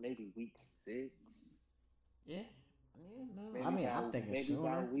week 6. Yeah. No. Maybe I mean, I'm thinking maybe sooner.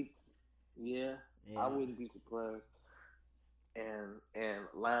 By week. Yeah, I wouldn't be surprised. And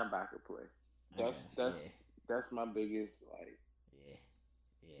linebacker play. That's my biggest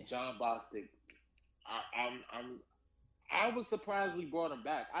Yeah. John Bostic. I was surprised we brought him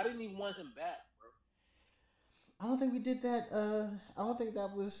back. I didn't even want him back, bro. I don't think we did that. I don't think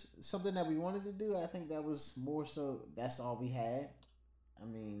that was something that we wanted to do. I think that was more so that's all we had. I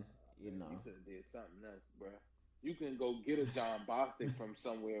mean, You could have did something else, bro. You can go get a John Bostic from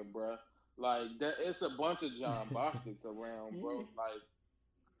somewhere, bro. Like that, it's a bunch of John Bostics around, bro. Like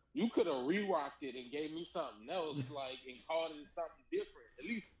you could have re-rocked it and gave me something else, like and called it something different. At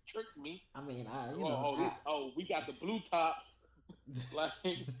least dummy. I mean, We got the blue tops. like,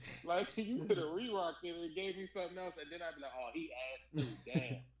 like you could have re-rocked it and gave me something else, and then I'd be like, oh, he asked too.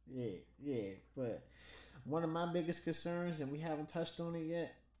 Damn. yeah. But one of my biggest concerns, and we haven't touched on it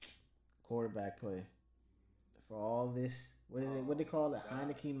yet, quarterback play. For all this, what is it? What they call it?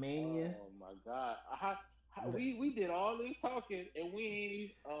 Heineke mania. Oh my God! We did all this talking and we ain't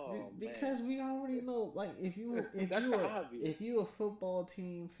even. Because man. we already know. Like if you a football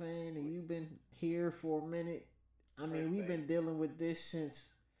team fan and you've been here for a minute, I mean, we've been dealing with this since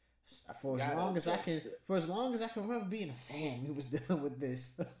for as long as I can remember being a fan. We was dealing with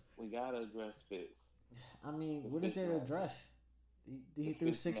this. We gotta address Fitz. I mean, what is there to address? He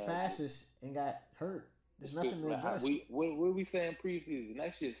threw 6 passes and got hurt. There's nothing to address. What we saying preseason?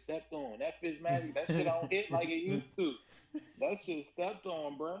 That shit stepped on. That Fitzmagic, that shit don't hit like it used to. That shit stepped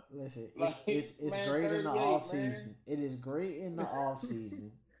on, bro. Listen, it's great in the off season. It is great in the off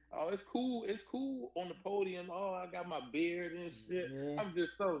season. Oh, it's cool. It's cool on the podium. Oh, I got my beard and shit. Yeah. I'm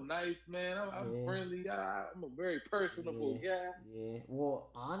just so nice, man. I'm friendly. I'm a very personable guy. Yeah.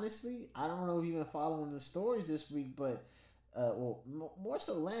 Well, honestly, I don't know if you've been following the stories this week, but more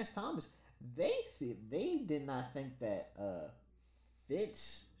so Lance Thomas. They did not think that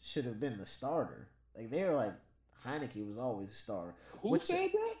Fitz should have been the starter. Like they were like Heineke was always a starter. Who said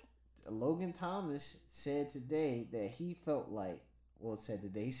that? Logan Thomas said today that he felt like. Well, said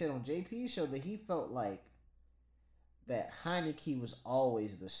today he said on JP's show that he felt like that Heineke was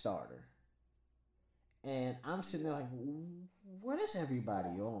always the starter. And I'm sitting there like, what is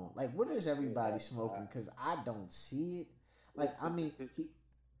everybody on? Like, what is everybody smoking? Because I don't see it. Like, I mean,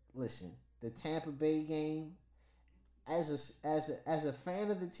 listen, the Tampa Bay game, as a fan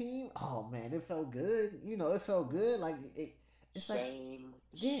of the team, oh man, it felt good. You know, it felt good. Like it's like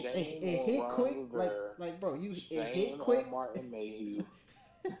it hit quick. Like bro, it hit quick. Martin Mayhew.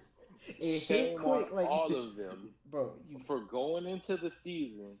 It hit quick. Like all of them, bro. For going into the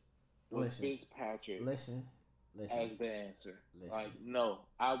season with Fitzpatrick. Listen. As the answer. Like no,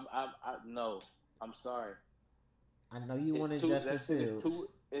 no. I'm sorry. I know you wanted Justin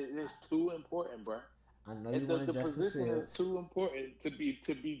Fields. It's too important, bro. I know you wanted Justin Fields. The position is too important to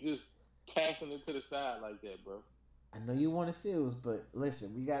be just cashing it to the side like that, bro. I know you wanted Fields, but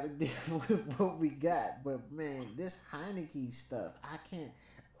listen, we got to deal with what we got. But man, this Heineke stuff, I can't.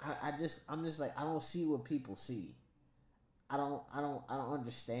 I'm just like I don't see what people see. I don't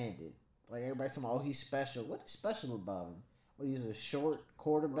understand it. Like everybody's talking about, oh, he's special. What is special about him? Well, he's a short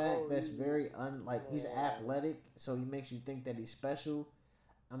quarterback that's very he's athletic, so he makes you think that he's special.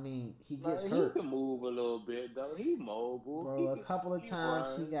 I mean, he gets hurt. He can move a little bit though. He's mobile. Bro, a couple of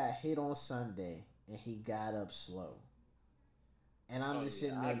times he got hit on Sunday and he got up slow. And I'm just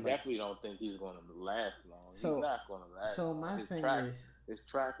sitting there. I definitely don't think he's going to last long. He's not going to last. So my thing is, his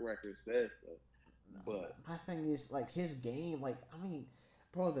track record says so. But my thing is like his game. Like I mean,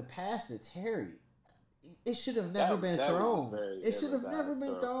 bro, the pass to Terry. It should have never been thrown. It should have never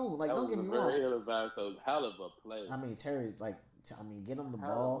been thrown. Like, don't get me wrong. Very hell of a play. I mean, Terry, get him the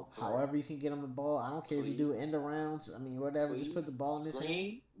ball. However you can get him the ball. I don't care if you do end arounds. I mean, whatever. Just put the ball in his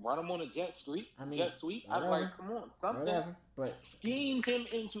hand. Run him on a jet sweep. Jet sweep. Whatever, I was like, come on, something. Whatever. But scheme him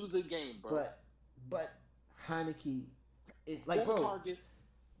into the game, bro. But Heineke, it's like, bro. Targets,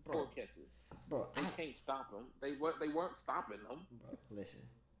 4 catches. Bro, they can't stop him. They weren't stopping him. Bro, listen,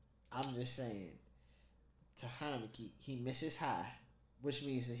 I'm just saying. To Heineke, he misses high, which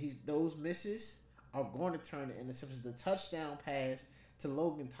means that those misses are going to turn into something. The touchdown pass to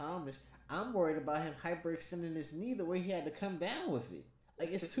Logan Thomas, I'm worried about him hyperextending his knee the way he had to come down with it.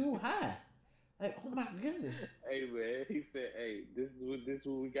 Like it's too high. Like oh my goodness. Hey man, he said, "Hey, this is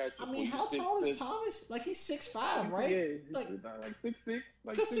what we got." I mean, how tall is Thomas? Like he's 6'5", right? Yeah, like 6'6",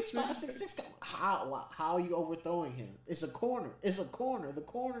 like 6'5", 6'6". How are you overthrowing him? It's a corner. The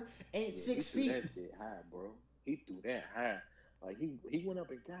corner ain't 6 feet. He threw that shit high, bro. He threw that high. Like he went up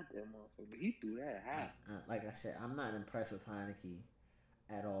and got that motherfucker. He threw that high. Like I said, I'm not impressed with Heineke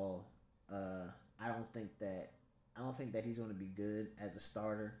at all. I don't think that he's going to be good as a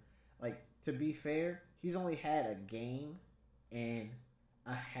starter. Like, to be fair, he's only had a game and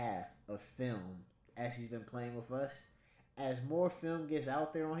a half of film as he's been playing with us. As more film gets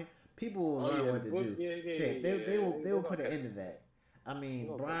out there on him, people will learn what to do. They will put an end to that. I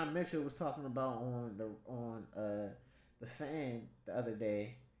mean, Brian Mitchell was talking about on the Fan the other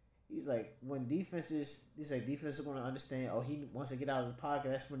day. He's like, defenses are going to understand. Oh, he wants to get out of the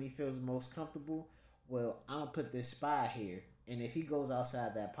pocket. That's when he feels the most comfortable. Well, I'm gonna put this spy here. And if he goes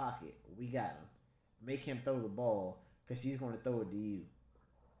outside that pocket, we got him. Make him throw the ball because he's going to throw it to you.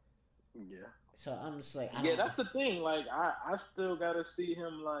 Yeah. So I'm just like, that's the thing. Like, I still got to see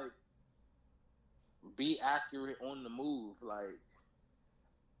him, like, be accurate on the move. Like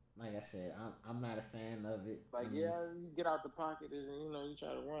I said, I'm not a fan of it. I mean, Yeah, you get out the pocket and you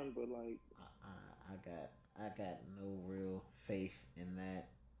try to run, but I got no real faith in that.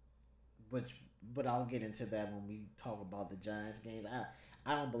 Which, but I'll get into that when we talk about the Giants game.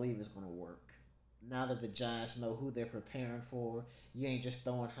 I don't believe it's gonna work. Now that the Giants know who they're preparing for, you ain't just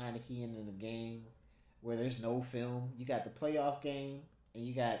throwing Heineke in the game where there's no film. You got the playoff game and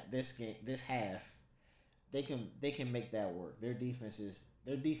you got this game, this half. They can make that work. Their defense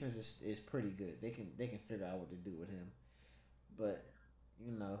is pretty good. They can figure out what to do with him. But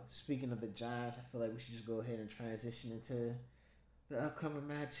speaking of the Giants, I feel like we should just go ahead and transition into the upcoming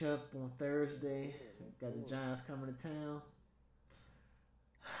matchup on Thursday. Got the Giants coming to town.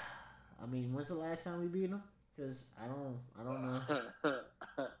 I mean, when's the last time we beat them? Because I don't know.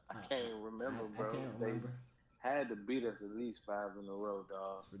 I can't remember, bro. I can't remember. They had to beat us at least 5 in a row,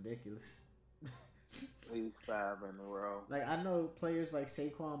 dog. It's ridiculous. At least 5 in a row. Like, I know players like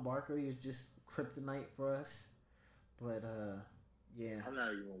Saquon Barkley is just kryptonite for us, but yeah. I'm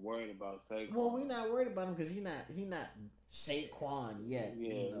not even worried about Saquon. Well, we're not worried about him because he not Saquon yet.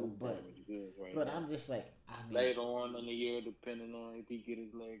 Yeah, but I'm just like, I mean, later on in the year, depending on if he get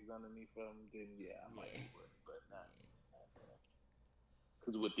his legs underneath him, then I might be worried, but not.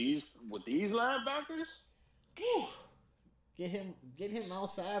 Because with these linebackers, whew, get him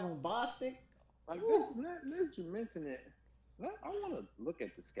outside on Bostic. Like that you mention it, I want to look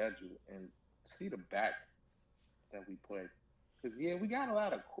at the schedule and see the backs that we play. Because we got a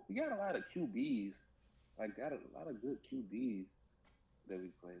lot of QBs, like got a lot of good QBs that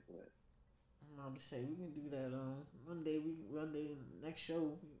we play with. I'm just saying we can do that Monday next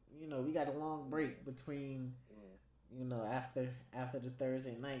show. We got a long break between after the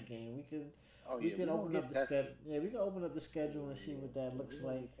Thursday night game. We could open up the schedule. Yeah, we can open up the schedule and see what that looks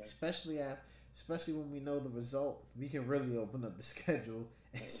like. Especially when we know the result, we can really open up the schedule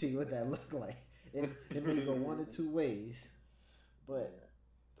and see what that look like. It may go one or two ways. But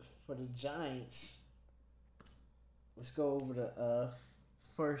for the Giants, let's go over the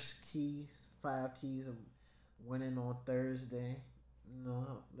first key, 5 keys of winning on Thursday.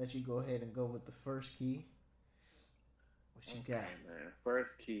 I'll let you go ahead and go with the first key. What you got? Man.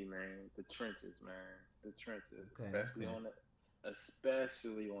 First key, man. The trenches, man. The trenches,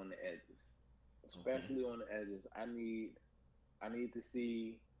 especially on the edges. Especially on the edges. I need to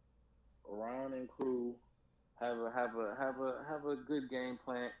see Ron and crew have a good game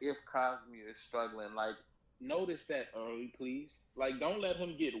plan if Cosme is struggling. Like, notice that early, please. Like, don't let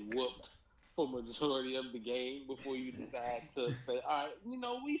him get whooped for majority of the game before you decide to say, all right,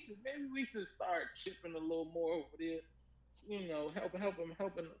 we should start chipping a little more over there.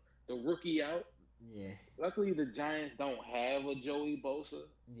 Helping the rookie out. Yeah. Luckily, the Giants don't have a Joey Bosa.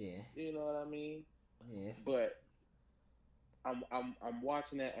 Yeah. You know what I mean? Yeah. But I'm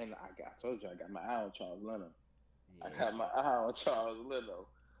watching that, and I told you I got my eye on Charles Leno. Yeah. I got my eye on Charles Leno.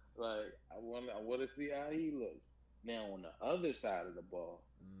 Like, I want to see how he looks. Now on the other side of the ball,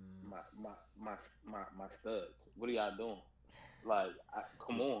 my studs. What are y'all doing? Like,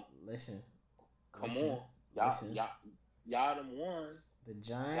 come on. Listen. Come on. Y'all them ones. The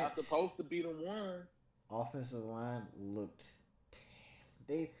Giants. Y'all supposed to be them ones. Offensive line looked.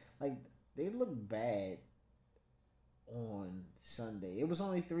 They looked bad on Sunday. It was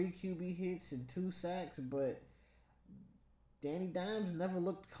only 3 QB hits and 2 sacks, but Danny Dimes never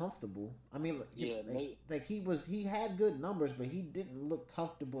looked comfortable. I mean, he had good numbers, but he didn't look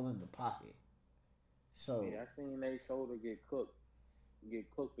comfortable in the pocket. So I seen Nate Solder get cooked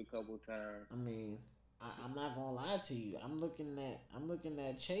a couple times. I mean, I'm not gonna lie to you. I'm looking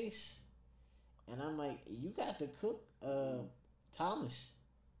at Chase, and I'm like, you got to cook Thomas.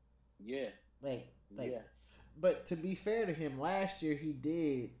 Yeah. Yeah. But to be fair to him, last year he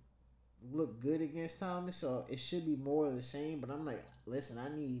did look good against Thomas, so it should be more of the same. But I'm like, listen, I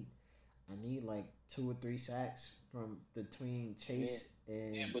need like 2 or 3 sacks from between Chase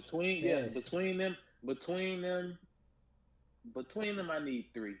and between them, I need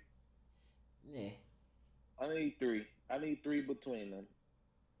 3. Yeah. I need 3. I need 3 between them.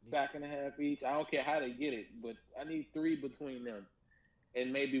 Sack and a half each. I don't care how they get it, but I need 3 between them,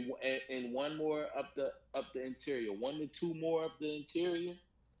 and maybe and 1 more up the interior. 1 to 2 more up the interior.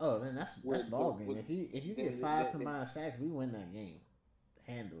 Oh, then that's ball game. If you get 5 combined sacks, we win that game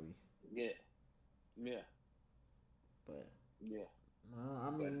handily. Yeah. But yeah. No, I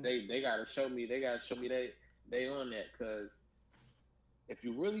mean, they gotta show me. They on that, because if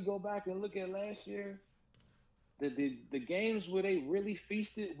you really go back and look at last year, the games where they really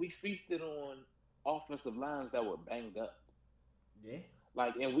feasted, we feasted on offensive lines that were banged up. Yeah.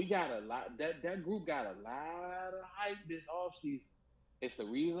 Like, and we got a lot. That group got a lot of hype this offseason. It's the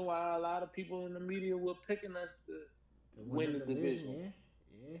reason why a lot of people in the media were picking us to To win the win the division, division.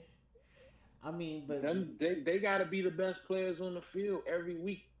 yeah, yeah. I mean, but They got to be the best players on the field every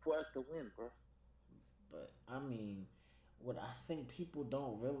week for us to win, bro. I mean, what I think people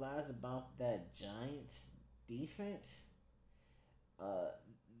don't realize about that Giants defense, uh,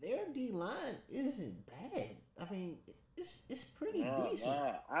 their D line isn't bad. I mean, it's pretty No, decent.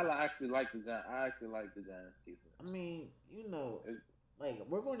 no, actually like the Giants. I actually like the Giants I defense. mean, It, like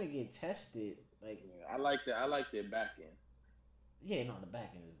we're going to get tested. Like, yeah, I like that. I like their back end. yeah, no, the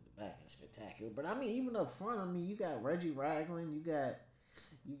back end is spectacular. But I mean, even up front, I mean, you got Reggie Ragland, you got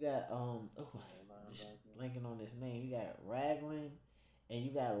oh, just blanking on his name. You got Ragland, and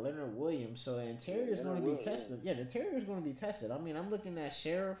you got Leonard Williams. So the interior is Yeah, going to be yeah. tested. Yeah, the interior is going to be tested. I mean, I'm looking at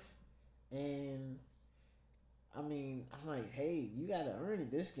Sheriff, and I mean, I'm like, hey, you got to earn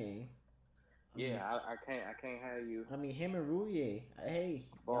it this game. I Yeah, mean, I can't have you him and Rouye, hey,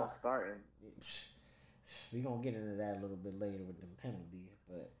 false y'all. starting. We gonna get into that a little bit later with them penalties,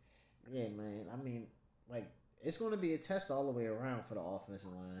 but yeah, man. I mean, like it's gonna be a test all the way around for the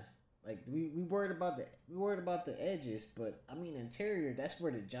offensive line. Like we worried about the edges, but I mean interior. That's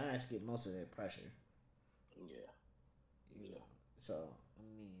where the Giants get most of their pressure. Yeah, You yeah, know, so I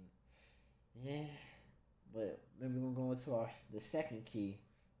mean, yeah. But then we're gonna go into the second key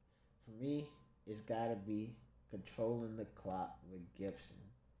for me. It's gotta be controlling the clock with Gibson.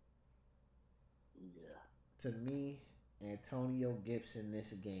 yeah, To me, Antonio Gibson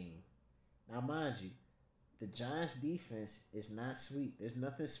this game. Now, mind you, the Giants' defense is not sweet. There's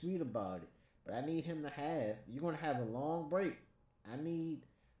nothing sweet about it. But I need him to have. You're gonna have a long break. I need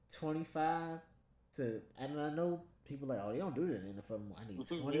 25 to. And I know people like, oh, they don't do that in the NFL. I need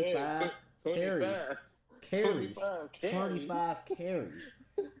yeah. 25 carries, 25, carries, 25 carries. 25 carries.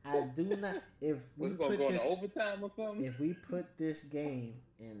 I do not. If we We're gonna put go into this, overtime or something. if we put this game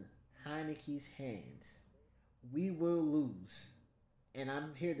in Heineke's hands, we will lose. And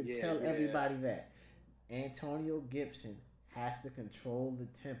I'm here to Yeah, tell yeah, everybody that Antonio Gibson has to control the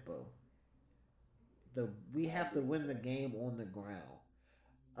tempo. We I have to agree with win the that. game on the ground.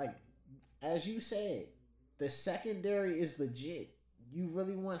 Like as you said, the secondary is legit. You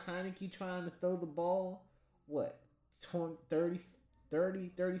really want Heineke trying to throw the ball what 20,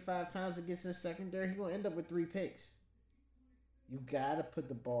 35 times against the secondary? He's going to end up with 3 picks. You got to put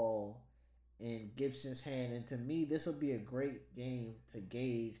the ball in Gibson's hand. And to me, this will be a great game to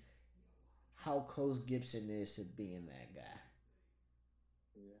gauge how close Gibson is to being that guy.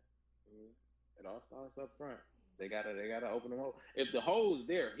 Yeah, yeah. It all starts up front. They gotta open the hole. If the hole's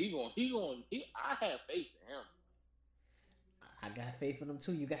there, he. I have faith in him. I got faith in him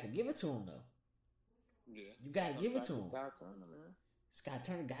too. You got to give it to him though. Yeah. You got to Comes give it back to to him. Scott Turner, man. Scott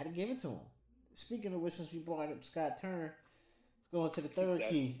Turner got to give it to him. Speaking of which, since we brought up Scott Turner, let's go into the third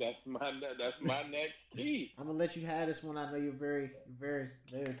That's key. that's my next key. I'm gonna let you have this one. I know you're very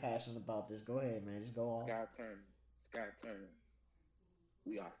passionate about this. Go ahead, man. Just go off. Scott Turner. Scott Turner.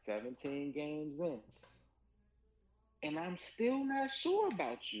 We are 17 games in, and I'm still not sure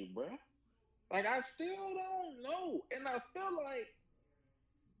about you, bruh. Like I still don't know, and I feel like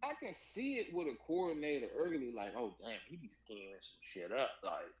I can see it with a coordinator early. Like, oh damn, he be scheming some shit up.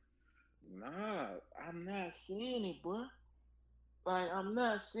 Like, nah, I'm not seeing it, bruh. Like I'm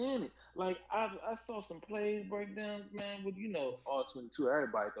not seeing it. Like I saw some plays breakdowns, man. With all 22.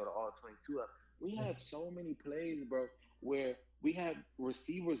 Everybody thought of all 22 up. We have so many plays, bro, where we have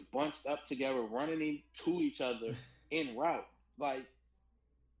receivers bunched up together, running to each other in route. Like,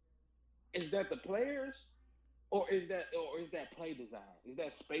 is that the players, or is that play design? Is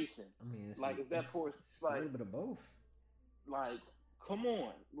that spacing? I mean, Like, is that it's poor? a Like, little bit of both. like, come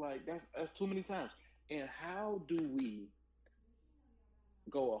on, like that's too many times. And how do we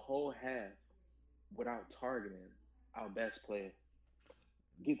go a whole half without targeting our best player?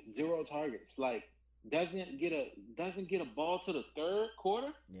 Gets zero targets. Like doesn't get a ball to the third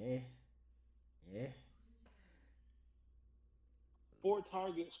quarter. Yeah, yeah. 4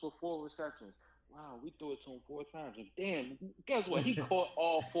 targets for 4 receptions. Wow, we threw it to him 4 times. And damn, guess what? He caught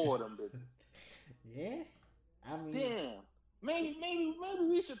all 4 of them bitches. Yeah. I mean, Damn. Maybe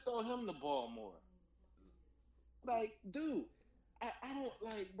we should throw him the ball more. Like, dude, I don't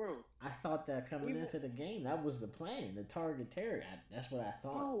like, bro. I thought that coming Even into the game, that was the plan, the target Terry. That's what I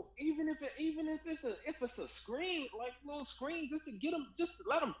thought. bro, even if it's a screen, like little screen, just to get him, just to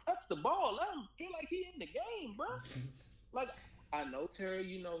let him touch the ball, let him feel like he in the game, bro. Like I know Terry,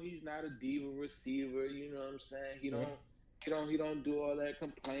 he's not a diva receiver. You know what I'm saying? He Yeah. don't, he don't do all that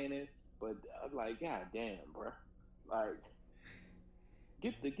complaining. But I'm like, god damn, bro. Like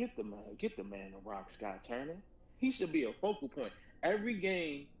Get the man to rock Scott Turner. He should be a focal point. Every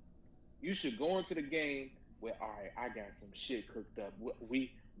game, you should go into the game with, all right, I got some shit cooked up.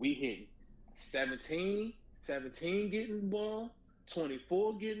 We hitting 17, 17 getting the ball,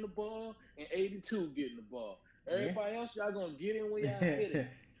 24 getting the ball, and 82 getting the ball. Yeah. Everybody else, y'all gonna get in where y'all fit it.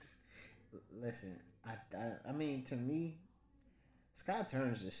 Listen, I mean, to me, Scott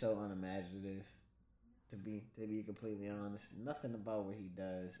Turner's just so unimaginative. To be completely honest, nothing about what he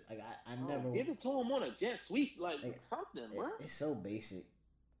does. Like I never Give it to him on a jet sweep, like something, bro. It's so basic,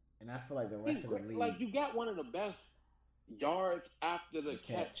 and I feel like the rest He's of the great. league, Like, you got one of the best yards after the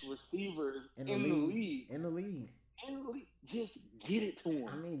catch receivers in the league. In the league. Just get it to him.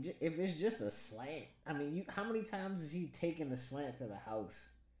 I mean, if it's just a slant, I mean, how many times has he taken the slant to the house?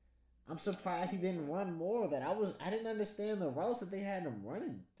 I'm surprised he didn't run more of that. I didn't understand the routes that they had him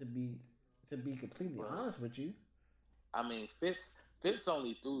running. To be completely honest with you, I mean, Fitz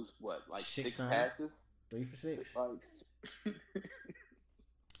only threw what, like six passes? 3 for 6.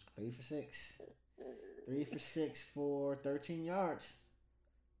 3 for 6. 3 for 6 for 13 yards.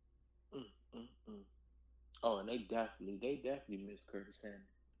 Oh, and they definitely missed Curtis Samuel.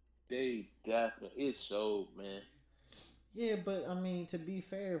 It showed, man. Yeah, but I mean, to be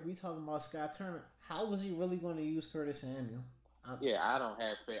fair, if we talking about Scott Turner, how was he really going to use Curtis Samuel? I don't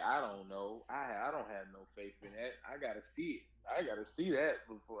have faith. I don't know. I don't have no faith in that. I gotta see it. I gotta see that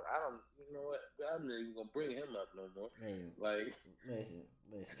before. I don't. You know what? I'm not even gonna bring him up no more. Man, like,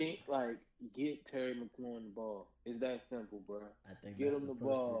 listen. Like, get Terry McLaurin the ball. It's that simple, bro. I think get him the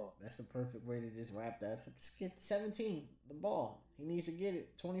ball. That's the perfect way to just wrap that up. Just get 17 the ball. He needs to get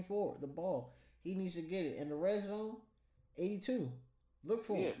it. 24 the ball. He needs to get it in the red zone. 82. Look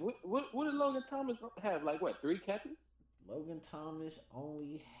for him. What did Logan Thomas have? Like, what, 3 catches? Logan Thomas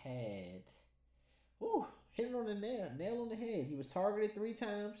only had, hit it on the nail on the head. He was targeted 3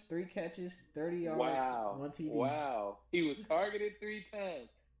 times, 3 catches, 30 yards, 1 TD. Wow. He was targeted 3 times.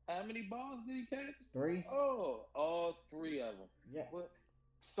 How many balls did he catch? 3. Oh, all 3 of them. Yeah.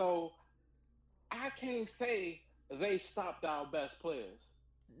 So, I can't say they stopped our best players.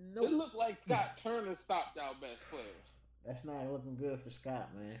 Nope. It looked like Scott Turner stopped our best players. That's not looking good for Scott,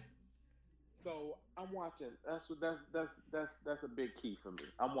 man. So I'm watching. That's a big key for me.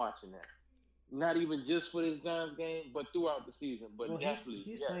 I'm watching that. Not even just for this Giants game, but throughout the season. But definitely,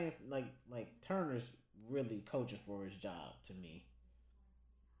 he's playing like Turner's really coaching for his job to me,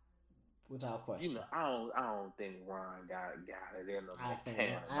 without question. You know, I don't think Ron got it in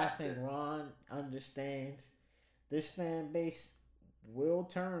him. I think Ron understands this fan base will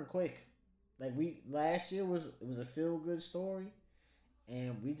turn quick. Like last year was a feel good story.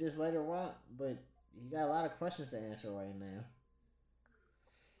 And we just let it rock, but you got a lot of questions to answer right now.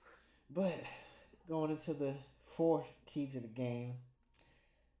 But going into the 4th key to the game,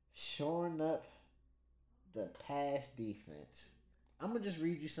 shoring up the pass defense. I'm gonna just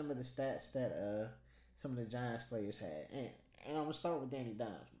read you some of the stats that some of the Giants players had, and I'm gonna start with Danny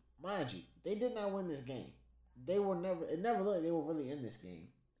Dimes. Mind you, they did not win this game. It never looked like they were really in this game,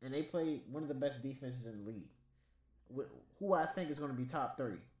 and they played one of the best defenses in the league. Who I think is going to be top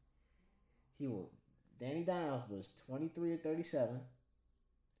 3. Danny Dimes was 23 of 37,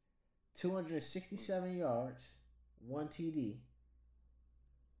 267 yards, 1 TD.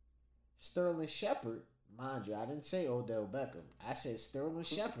 Sterling Shepard, mind you, I didn't say Odell Beckham. I said Sterling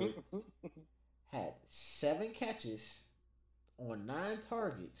Shepard had 7 catches on 9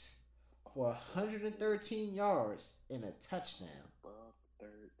 targets for 113 yards and a touchdown.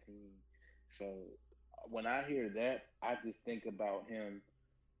 13. So when I hear that, I just think about him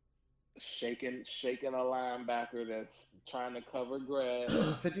shaking a linebacker that's trying to cover grass.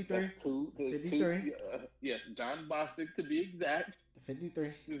 53. 53. Yes, John Bostic to be exact.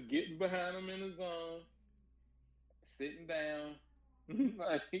 53. Just getting behind him in the zone, sitting down.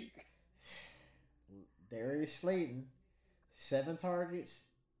 Like, Darius Slayton, 7 targets,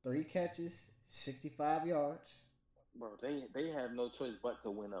 3 catches, 65 yards. Bro, they have no choice but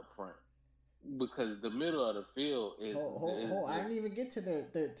to win up front. Because the middle of the field is. I didn't even get to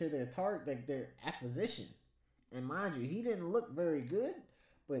their target, like their acquisition. And mind you, he didn't look very good,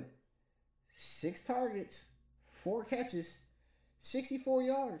 but 6 targets, 4 catches, 64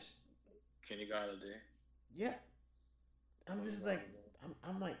 yards. Kenny Galladay. Yeah, I'm just like,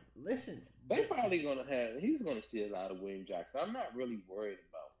 I'm like, listen. They probably he's gonna see a lot of William Jackson. I'm not really worried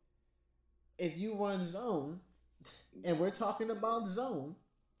about. If you run zone, and we're talking about zone.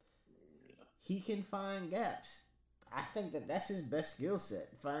 He can find gaps. I think that's his best skill set,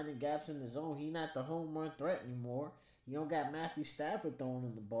 finding gaps in the zone. He's not the home run threat anymore. You don't got Matthew Stafford throwing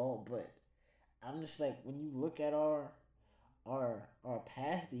him the ball, but I'm just like, when you look at our our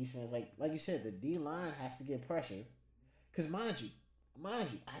pass defense, like you said, the D line has to get pressure. Cause mind you,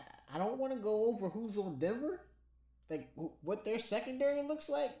 I don't want to go over who's on Denver, like what their secondary looks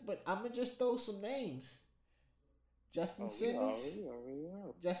like, but I'm gonna just throw some names. Justin Simmons,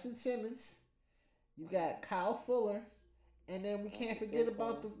 Justin Simmons. You got Kyle Fuller, and then we can't forget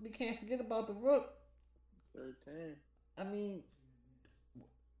about the Rook. 13. I mean,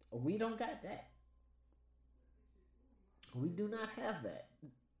 we don't got that. We do not have that.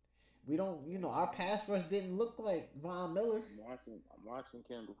 We don't, our pass rush didn't look like Von Miller. I'm watching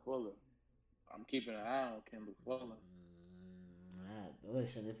Kendall Fuller. I'm keeping an eye on Kendall Fuller.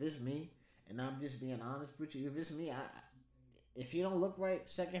 Listen, if it's me, and I'm just being honest with you, if it's me, if you don't look right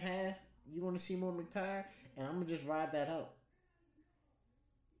second half, you're gonna see more McTire, and I'm gonna just ride that out.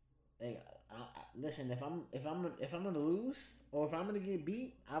 Like, listen, if I'm gonna lose or if I'm gonna get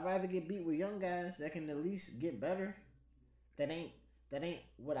beat, I'd rather get beat with young guys that can at least get better. That ain't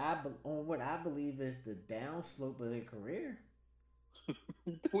what I believe is the downslope of their career.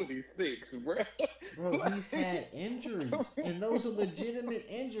 26, bro. Bro, he's had injuries, and those are legitimate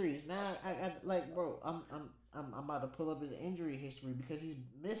injuries. Now, I like, bro, I'm about to pull up his injury history because he's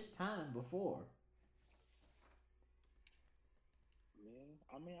missed time before. Yeah,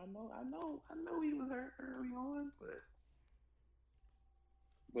 I mean, I know he was hurt early on,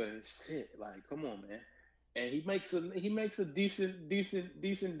 but shit, like, come on, man. And he makes a decent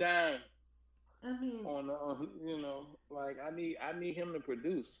dime. I mean, like I need him to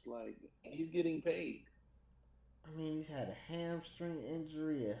produce. Like he's getting paid. I mean, he's had a hamstring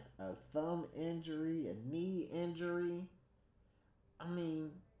injury, a thumb injury, a knee injury. I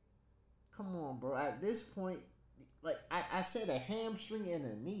mean, come on, bro. At this point, like I said, a hamstring and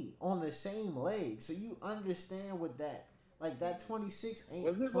a knee on the same leg, so you understand what that. Like that 26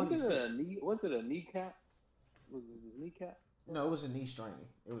 ain't 26. Was it a kneecap? Was it his kneecap? No, it was a knee strain.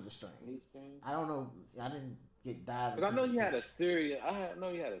 It was a strain. Knee strain? I don't know. I didn't get dived. But I know he had a serious.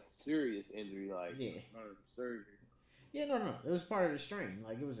 Serious injury, like surgery. Yeah, no. It was part of the strain.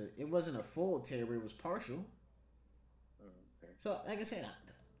 Like it wasn't a full tear, but it was partial. Okay. So, like I said,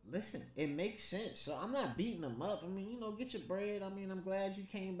 listen, it makes sense. So I'm not beating him up. I mean, get your bread. I mean, I'm glad you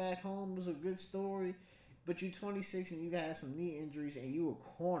came back home. It was a good story. But you're 26 and you got some knee injuries and you a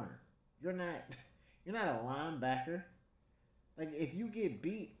corner. You're not a linebacker. Like, if you get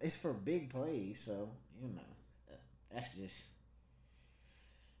beat, it's for big plays. So, that's just.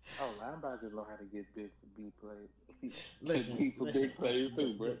 Oh, linebackers know how to get big for big plays. Listen, big plays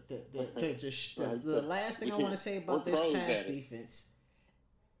too, bro. The last thing I want to say about this pass defense,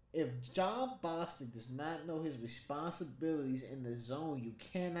 if John Boston does not know his responsibilities in the zone, you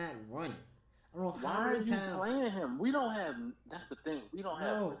cannot run it. I don't know how many times. Why are you playing him? We don't have. That's the thing. We don't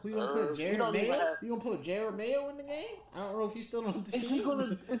have. No, we gonna put Jared Mayo. You gonna put Jared Mayo in the game? I don't know if he's still on the team.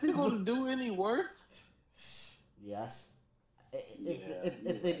 Is he gonna do any worse? Yes.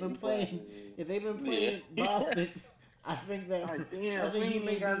 If they've been playing Boston, I think that. I think he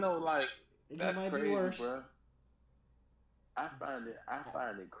may got no like. That's might crazy, be worse. Bro. I find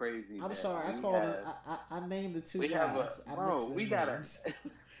it crazy. I'm sorry. I called him. I named the two guys.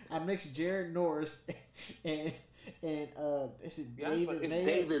 I mixed Jared Norris and this is David Mayo.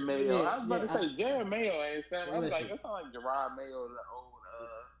 David Mayo. Yeah, I was about to say Jared Mayo ain't Sam. I was like, that sounds like Gerard Mayo,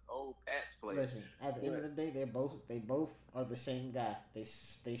 the old Pats player. Listen, at the end of the day, they both are the same guy. They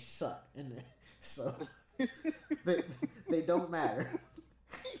suck, and so they don't matter.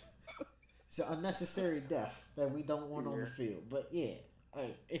 It's an unnecessary death that we don't want on the field. But yeah,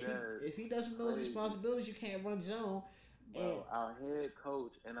 if he doesn't know his responsibilities, you can't run zone. Bro, our head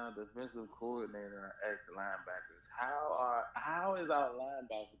coach and our defensive coordinator are ex-linebackers. How is our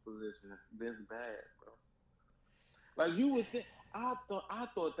linebacker position this bad, bro? Like you would think, I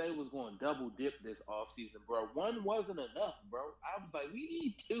thought they was going to double dip this offseason, bro. One wasn't enough, bro. I was like, we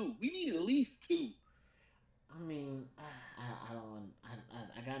need two. We need at least two. I mean,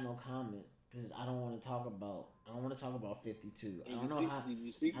 I got no comment because I don't want to talk about 52. I don't know how. Did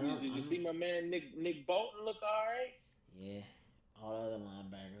you see my man Nick Bolton look all right? Yeah, all the other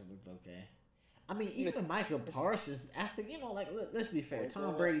linebackers looked okay. I mean, even Micah Parsons, after, let's be fair,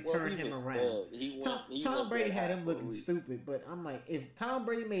 Tom Brady turned him around. Tom Brady had him looking stupid, but I'm like, if Tom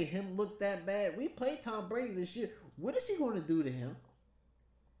Brady made him look that bad, we played Tom Brady this year. What is he going to do to him?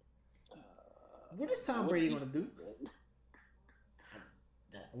 What is Tom Brady going to do?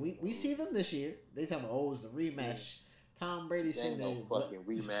 We see them this year. They talking about, it's the rematch. Tom Brady's saying no fucking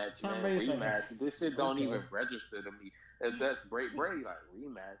rematch. Tom Brady's rematch. This shit don't even register to me. That's Brady like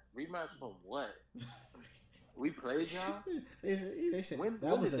rematch from what? We played y'all. They said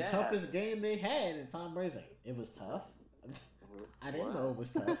that was the toughest game they had, and Tom Brady's like, it was tough. I didn't know What? it was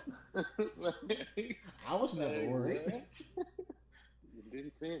tough. like, I was never worried. what? It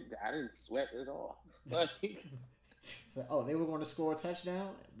didn't seem. I didn't sweat at all. Like So, oh, they were going to score a touchdown,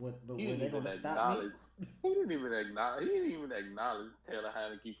 but he were didn't they going even to stop me? acknowledge. He didn't even acknowledge. He didn't even acknowledge Taylor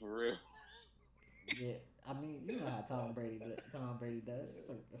Heineke for real. Yeah, I mean, you know how Tom Brady does. It's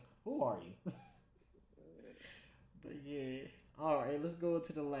like, who are you? But yeah, all right, let's go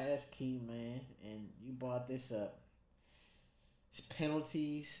to the last key, man. And you brought this up: it's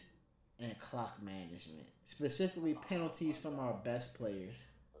penalties and clock management, specifically Oh penalties my from our god. best players,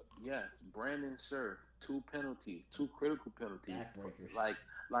 Yes, Brandon Scherf, two penalties, two critical penalties. backbreakers. Like,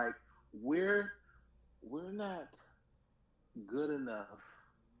 like we're we're not good enough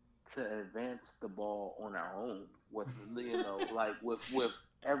to advance the ball on our own. With like with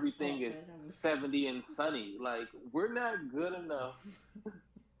everything Oh is man, that was funny. 70 and sunny. Like we're not good enough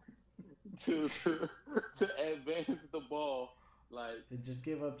to to advance the ball. Like To just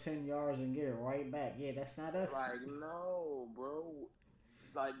give up 10 yards and get it right back. Yeah, that's not us. no, bro.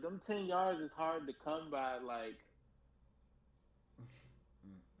 Like them 10 yards is hard to come by. Like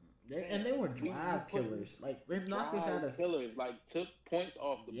And man, they were we drive put killers. Like they knocked us drive out of. killers. Like took points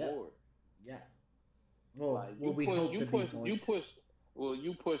off the Yep. board. Yeah. Well, Like we hope to be points.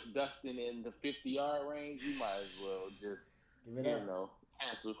 you push Dustin in the 50-yard range. You might as well just Give it you up. know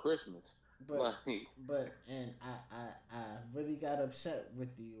cancel Christmas. But Like and I really got upset with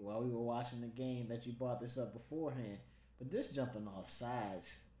you while we were watching the game that you brought this up beforehand. But this jumping off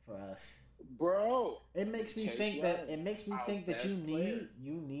sides for us. bro, It makes me Chase think that Young, it makes me our think that best player.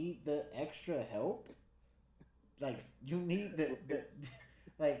 you need the extra help. Like you need the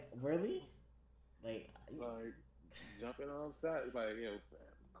like really like Like jumping off sides. Like fam,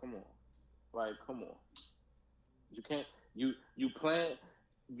 come on. Like come on. You can't. You playing.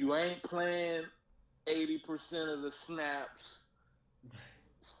 You ain't playing 80% of the snaps,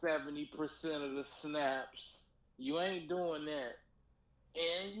 70% of the snaps. You ain't doing that,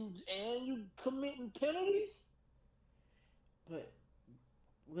 and you committing penalties. but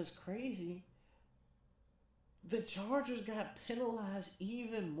what's crazy, the Chargers got penalized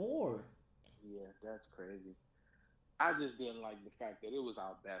even more. Yeah, that's crazy. I just didn't like the fact that it was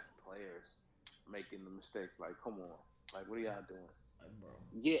our best players making the mistakes. Like, come on, like what are y'all doing? Like, bro,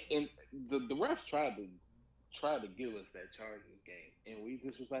 Yeah, and the refs tried to give us that Chargers game, and we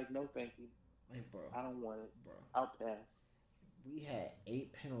just was like, no, thank you. like bro, I don't want it. bro. I'll pass. We had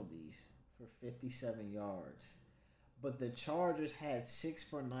 8 penalties for 57 yards, but the Chargers had 6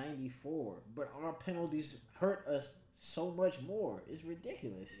 for 94. But our penalties hurt us so much more. It's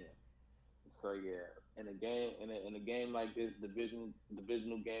ridiculous. Yeah. So yeah, in a game like this, divisional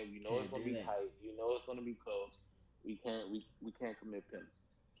game, you know it's Can't gonna do be that. tight. You know it's gonna be close. We can't commit penalties.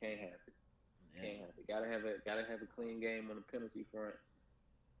 Can't have it. Yep. Can't have it. Gotta have a clean game on the penalty front.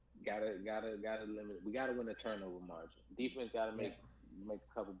 Gotta limit it. We gotta win the turnover margin. Defense gotta make Yep. make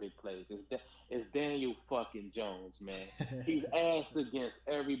a couple big plays. It's Daniel fucking Jones, man. He's ass against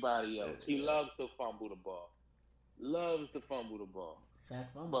everybody else. He loves to fumble the ball. Loves to fumble the ball.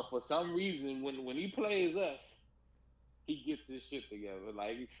 Sack fumble. But for some reason, when he plays us, he gets his shit together.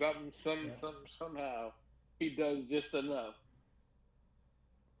 Like Yep. somehow he does just enough.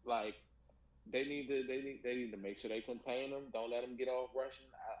 Like they need to make sure they contain him. Don't let him get off rushing.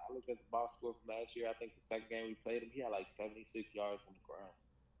 I looked at the box score from last year. I think the second game we played him, he had like 76 yards from the ground.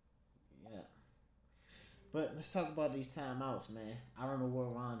 Yeah. But let's talk about these timeouts, man. I don't know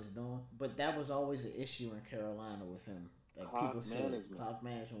what Ron is doing, but that was always an issue in Carolina with him. Like people Clock said, management. clock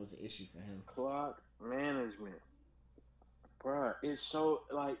management was an issue for him. Clock management. Bruh, it's so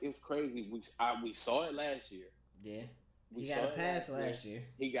like it's crazy. We saw it last year. Yeah, We he got a saw it pass last year. last year.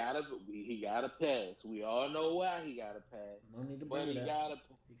 He got a pass. We all know why he got a pass, No need to bring but it he up. got a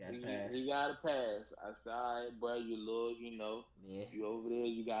He got a he, pass. he got a pass. I said, all right, bro, you little, Yeah, you over there,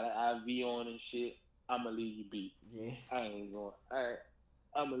 you got an IV on and shit. I'ma leave you be. yeah. I ain't going.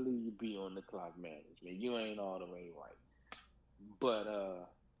 I'ma leave you be on the clock management. You ain't all the way right, but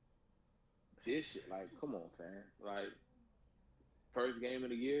this shit, like, come on, fam. Like, first game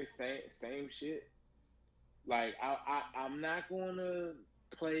of the year, same shit. Like I'm not gonna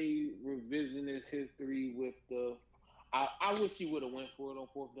play revisionist history with the. I wish he would have went for it on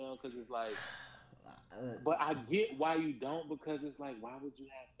fourth down because it's like, Uh, but I get why you don't because it's like, why would you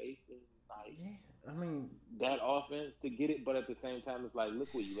have faith in like yeah. I mean, that offense to get it? But at the same time, it's like, look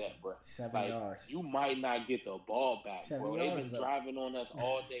where you at, bro. seven Like yards. you might not get the ball back, 7 bro. They've yards been though. driving on us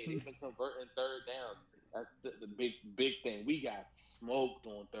all day. They've been converting third downs. That's the big thing. We got smoked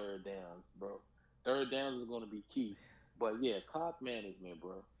on third downs, bro. Third downs is going to be key. But yeah, clock management,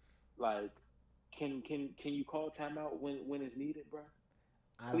 bro. Like Can you call timeout when it's needed, bro?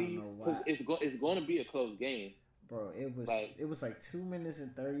 I don't Please, know because why, it's going to be a close game. bro. Like It was like 2 minutes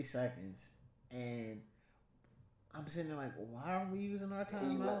and 30 seconds, and I'm sitting there like, why aren't we using our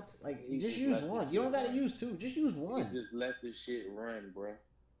timeouts? Like, he just just use let this one. You shit don't got to run. use two. Just use He one. just let this shit run, bro.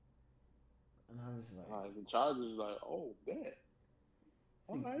 And I was like, Like the Chargers, like, oh, bet,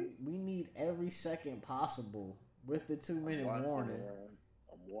 all see, right. we need every second possible with the two I'm minute watching you, warning. man.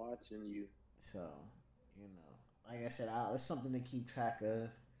 I'm watching you. So, you know, like I said, it's something to keep track of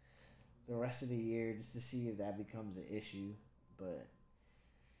the rest of the year just to see if that becomes an issue. But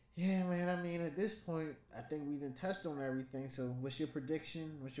yeah, man, I mean, at this point, I think we done touched on everything. So, what's your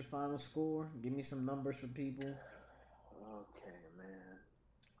prediction? What's your final score? Give me some numbers for people. Okay, man.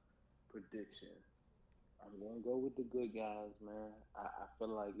 Prediction. I'm gonna go with the good guys, man. I feel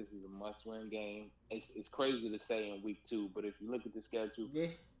like this is a must-win game. It's crazy to say in week two, but if you look at the schedule, Yeah,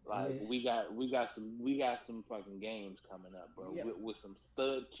 it like is. we got some fucking games coming up, bro, Yep. with some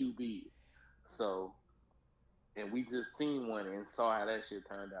stud QBs. So, and we just seen one and saw how that shit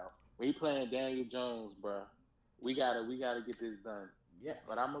turned out. We playing Daniel Jones, bro. We gotta get this done. Yep.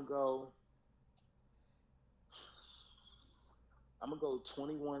 But I'm gonna go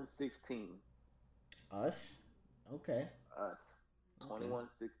 21-16. Us. Okay. Us. Okay.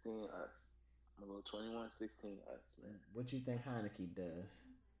 21-16 us. I'm gonna go 21-16 us, man. What you think Heineke does?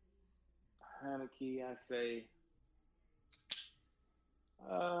 Heineke, I say,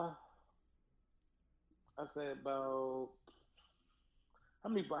 uh, I say about how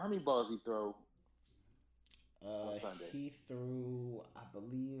many balls he throw on Sunday? He threw, I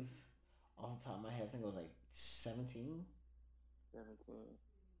believe, off the top of my head, I think it was like 17. 17.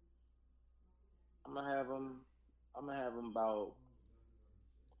 I'm gonna have him. I'm gonna have him about.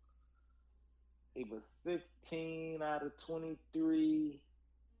 He was 16 out of 23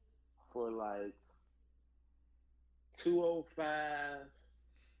 for like 205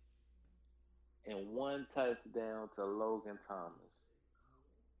 and one touchdown to Logan Thomas.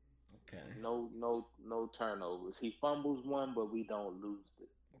 Okay. No turnovers. He fumbles one, but we don't lose it.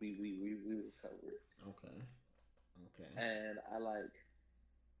 We recover it. Okay. Okay. And I like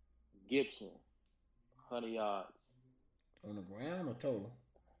Gibson, 100 yards, On the ground or total?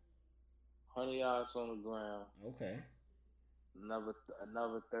 100 yards on the ground, Okay.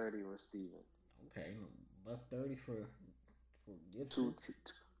 another 30 receiving, Okay. $130 for two Gibson. t-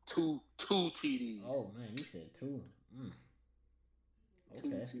 two TDs, Oh man, you said two. Mm. two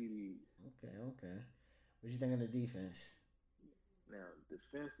Okay. TDs. Okay. Okay. What you think of the defense? Now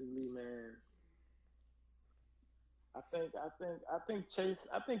defensively, man, I think Chase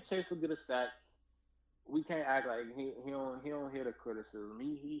will get a sack. We can't act like he don't hear the criticism.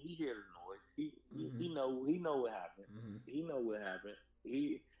 He hear the noise. Mm-hmm. He know what happened. He know what happened.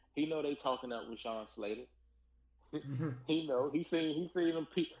 He know they talking up Rashawn Slater. Mm-hmm. He seen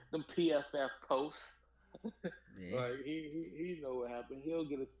them PFF posts. Yeah. Like he know what happened. He'll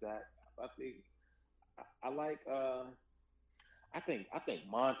get a sack. I think I like I think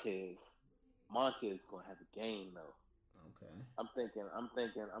Montez gonna have a game though. Okay. I'm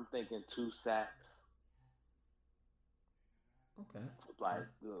thinking two sacks. Okay. Okay. Like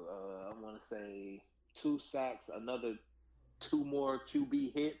I want to say two sacks, another two more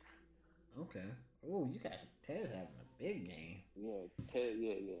QB hits. Okay. Oh, you got Tez having a big game. Yeah, Ted.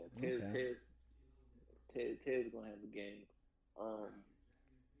 Yeah, yeah. Okay. Ted's gonna have a game. Um,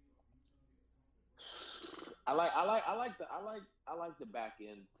 I like the back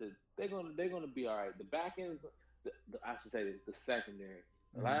end. They're gonna be all right. The back end, I should say this, the secondary,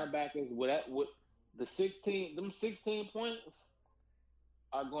 the Mm-hmm. linebackers. With the 16 points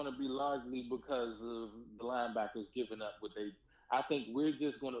are going to be largely because of the linebackers giving up what they. I think we're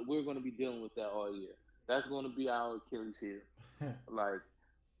gonna be dealing with that all year. That's going to be our Achilles heel. Like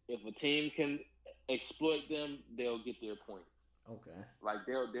if a team can exploit them, they'll get their points. Okay. Like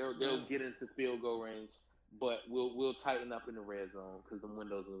they'll Man, get into field goal range, but we'll tighten up in the red zone because the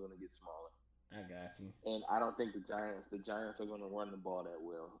windows are going to get smaller. I got you. And I don't think the Giants are going to run the ball that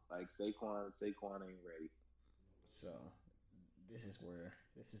well. Like Saquon ain't ready. So this is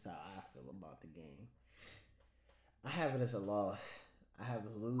how I feel about the game. I have it as a loss. I have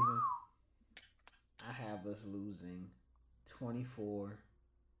us losing. I have us losing 24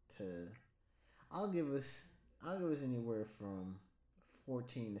 to. I'll give us. I'll give us anywhere from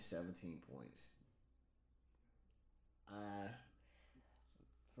 14 to 17 points. Uh,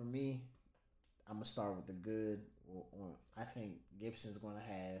 for me, I'm gonna start with the good. I think Gibson's gonna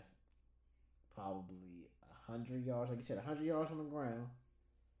have probably 100 yards, like you said, 100 yards on the ground,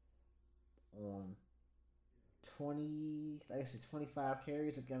 on 20, like I said, 25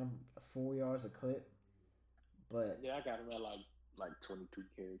 carries to get him 4 yards a clip. But Yeah, I got him at like 22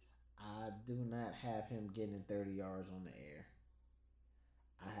 carries. I do not have him getting 30 yards on the air.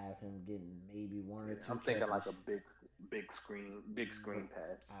 I have him getting maybe one or Yeah, two I'm thinking like a catches. big screen Nope,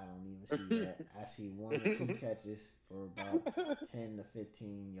 pass. I don't even see that. I see one or two catches for about 10 to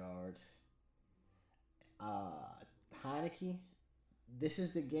 15 yards. Uh, Heineke, this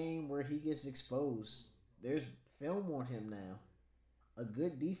is the game where he gets exposed. There's film on him now. A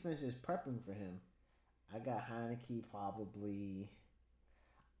good defense is prepping for him. I got Heineke probably.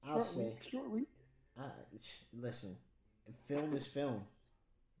 I'll say. Short week. Uh, Listen, film is film.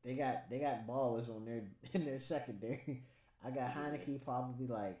 They got ballers on their in their secondary. I got Yeah. Heineke probably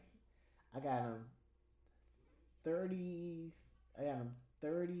like I got him 30. I got him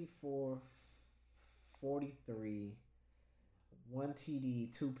 34, 43, one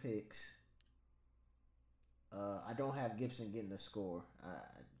TD, two picks. I don't have Gibson getting a score.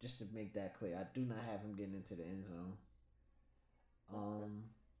 Just to make that clear, I do not have him getting into the end zone. Okay. Um,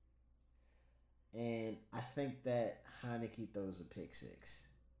 and I think that Heineke throws a pick six.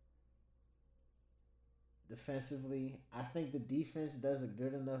 Defensively, I think the defense does a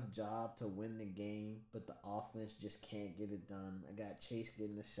good enough job to win the game, but the offense just can't get it done. I got Chase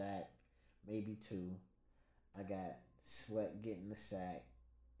getting a sack, maybe two. I got Sweat getting the sack.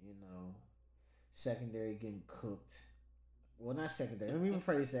 You know, secondary getting cooked. Well, not secondary. Let me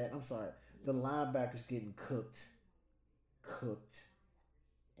rephrase that. I'm sorry. The linebackers getting cooked,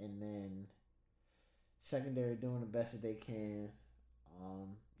 and then secondary doing the best that they can.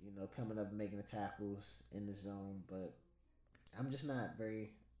 Coming up and making the tackles in the zone, but I'm just not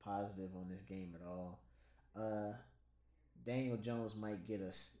very positive on this game at all. Uh, Daniel Jones might get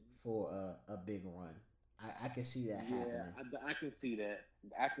us for a big run. I can see that Yeah, happening. I can see that.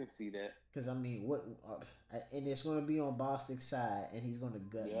 I can see that. Because I mean, what? And it's going to be on Bostic's side, and he's going to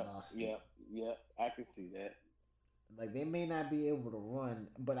gut Yep, Bostic. yep, yep. I can see that. Like they may not be able to run,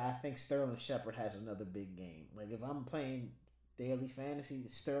 but I think Sterling Shepard has another big game. Like if I'm playing daily fantasy,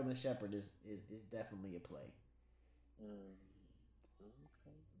 Sterling Shepard is definitely a play. Mm.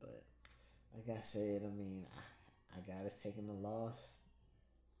 Okay. But like I said, I mean, I got us taking the loss,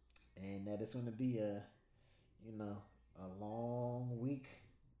 and that is going to be you know a long week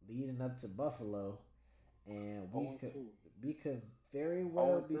leading up to Buffalo, and 0 and 2. we could very 0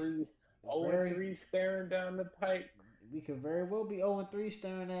 well and be 3. 0 and very 3 staring down the pipe. we could very well be 0-3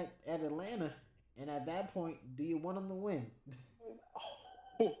 staring at Atlanta. And at that point, do you want them to win?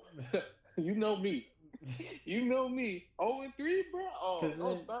 Oh, you know me. You know me. 0 and 3, bro. Oh, Because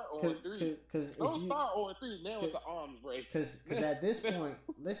don't start 0 and 3. if Don't you start 0 and 3. Now it's an arms race. because at this point,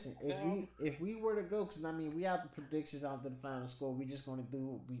 listen, Now, if we were to go, because I mean we have the predictions out to the final score. We just gonna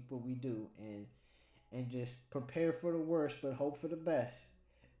do what we do and just prepare for the worst, but hope for the best.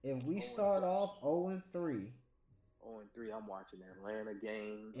 If we 0 start off 0-3 and 3. I'm watching Atlanta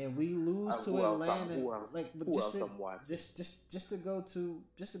games. and we lose to Who else? Atlanta, but Who just else to I'm watching? just to go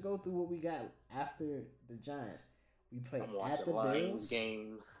through what we got after the Giants, we play I'm at the watching Lions Bills.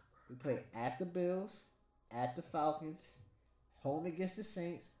 games. We play at the Bills, at the Falcons, home against the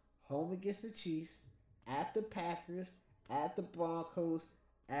Saints, home against the Chiefs, at the Packers, at the Broncos,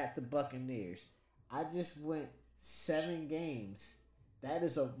 at the Buccaneers. I just went 7 games. That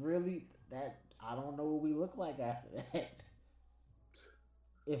is a really that I don't know what we look like after that.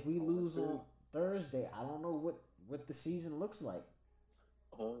 If we 0 and lose 3. on Thursday, I don't know what the season looks like.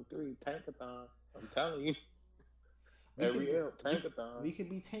 0 and 3. Tankathon. I'm telling you. We could Every be, L. Tankathon. we could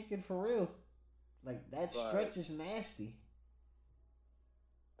be tanking for real. Like that Right. stretch is nasty.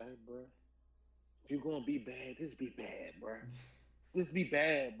 Hey, bro. If you're gonna be bad, just be bad, bro. Just be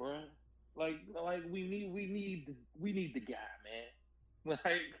bad, bro. Like we need the guy, man.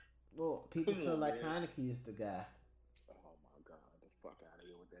 Like, Well, people come feel on, like man. Heineke is the guy. Oh my god, the fuck out of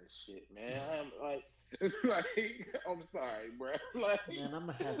here with that shit, man. I'm like, I'm sorry, bro. Like, Man, I'm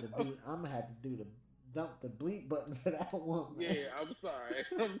gonna have to do the dump the bleep button for that one, man. yeah, I'm sorry.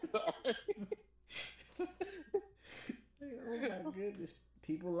 I'm sorry. Oh my goodness,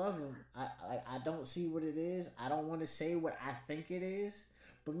 people love him. I don't see what it is. I don't want to say what I think it is,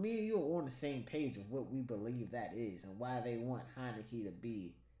 but me and you are on the same page of what we believe that is and why they want Heineke to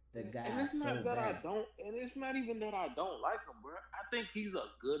be the guy And it's so not that bad. it's not even that I don't like him, bro. I think he's a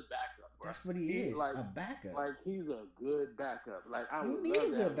good backup, bro. That's what he He's is, a backup. like he's a good backup. Like I You would need love a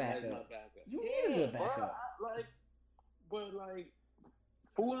to good have him as backup. my backup. You need a good bro. backup. But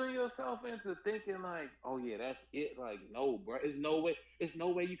fooling yourself into thinking like, oh yeah, that's it. Like no, bro. It's no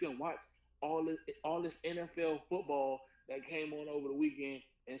way you can watch all this NFL football that came on over the weekend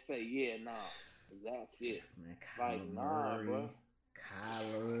and say, yeah, nah. That's it. Man, Like, Kyler nah, Murray, bro.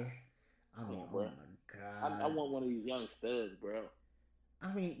 Kyler. I Come mean, on, oh bro. my I God. want one of these young studs, bro.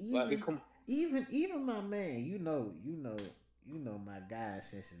 I mean, Like, come. even my man, you know my guy in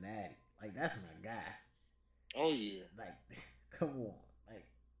Cincinnati. Like that's my guy. Oh yeah. Like, come on. Like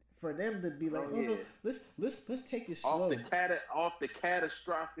for them to be like, Oh oh no, yeah. let's take it slow. Off the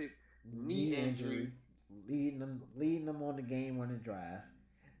catastrophic knee Knee injury. injury, leading them on the game winning drive.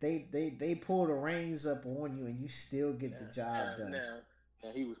 They pull the reins up on you and you still get the job done.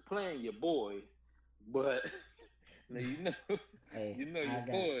 Now he was playing your boy, but now Hey, you know I your got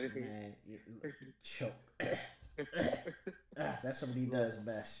boy. man choke. That's what he does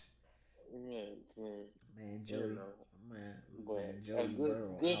best. Yes, man. Man, Joey, You know, but Joey a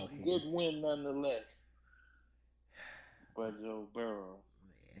Burrow out here. good win nonetheless. But Joe Burrow.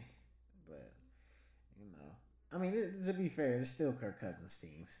 Yeah, but you know, I mean, to be fair, it's still Kirk Cousins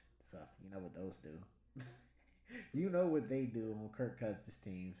teams, so you know what those do. You know what they do on Kirk Cousins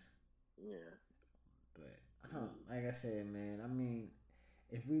teams. Yeah. But like I said, man, I mean,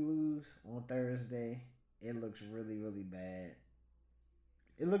 if we lose on Thursday, it looks really, really bad.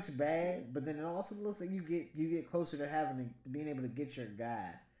 It looks bad, but then it also looks like you get closer to to being able to get your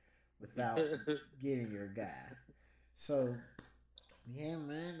guy without getting your guy. So yeah,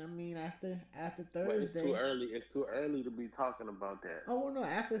 man. I mean, after Thursday, It's too early to be talking about that. Oh no!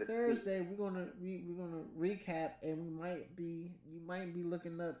 After Thursday, we're gonna recap, and you might be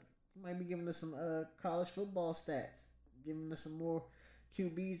looking up, you might be giving us some college football stats, giving us some more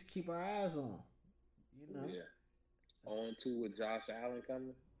QBs to keep our eyes on. You know. Yeah. On to with Josh Allen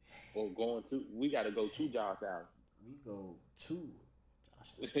coming, or going to? We got to go to Josh Allen. We go to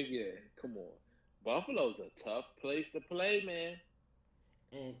Josh Allen. Yeah, come on. Buffalo's a tough place to play, man.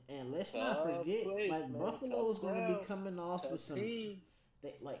 And let's not forget, like Buffalo's going to be coming off of some.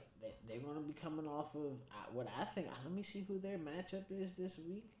 They're going to be coming off of what I think. Let me see who their matchup is this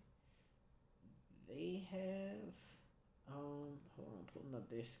week. They have hold on, I'm pulling up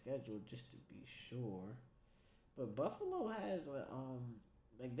their schedule just to be sure. But Buffalo has like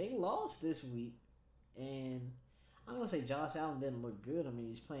they lost this week, and I'm gonna say Josh Allen didn't look good. I mean,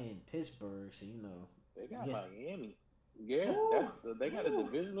 he's playing Pittsburgh, so you know they got Miami. Yeah, they got a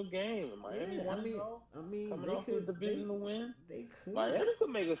divisional game. Miami coming off a divisional win. They could. Miami could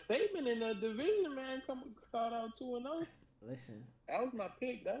make a statement in that division, man. Start out 2-0. Listen, that was my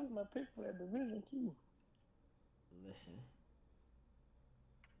pick. That was my pick for that division too. Listen.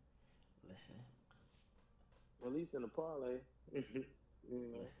 At least in the parlay,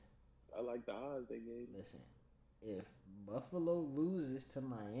 I like the odds they gave. Listen, if Buffalo loses to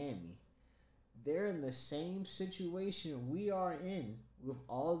Miami, they're in the same situation we are in with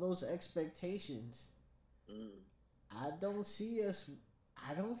all those expectations. I don't see us.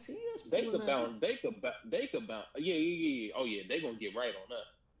 They could bounce. They could bounce. Yeah. Oh yeah, they gonna get right on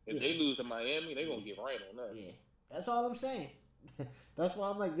us. If they lose to Miami, they gonna get right on us. Yeah, that's all I'm saying. That's why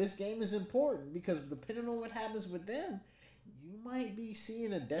I'm like, this game is important because depending on what happens with them, you might be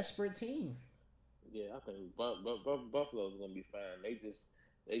seeing a desperate team. Yeah, I think Buffalo's gonna be fine.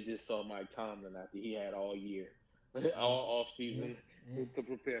 They just saw Mike Tomlin after he had all year, all off season to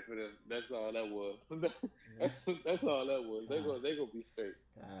prepare for them. That's all that was. That's all that was. They gonna be straight.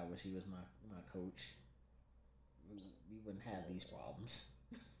 God, I wish he was my coach. We wouldn't have these problems.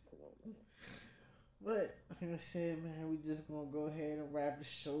 But like I said, man, we just gonna go ahead and wrap the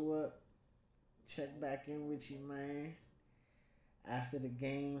show up. Check back in with you, man. After the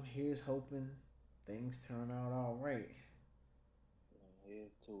game, here's hoping things turn out all right.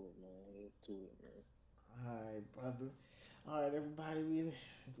 Here's to it, man. All right, brother. All right, everybody. We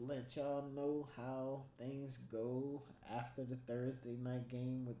let y'all know how things go after the Thursday night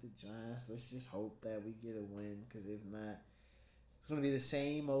game with the Giants. Let's just hope that we get a win, because if not, it's gonna be the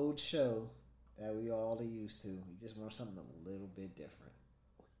same old show that we all are used to. We just want something a little bit different.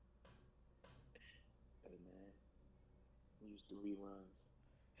 Hey man, used to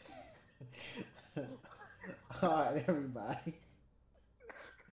reruns. All right, everybody.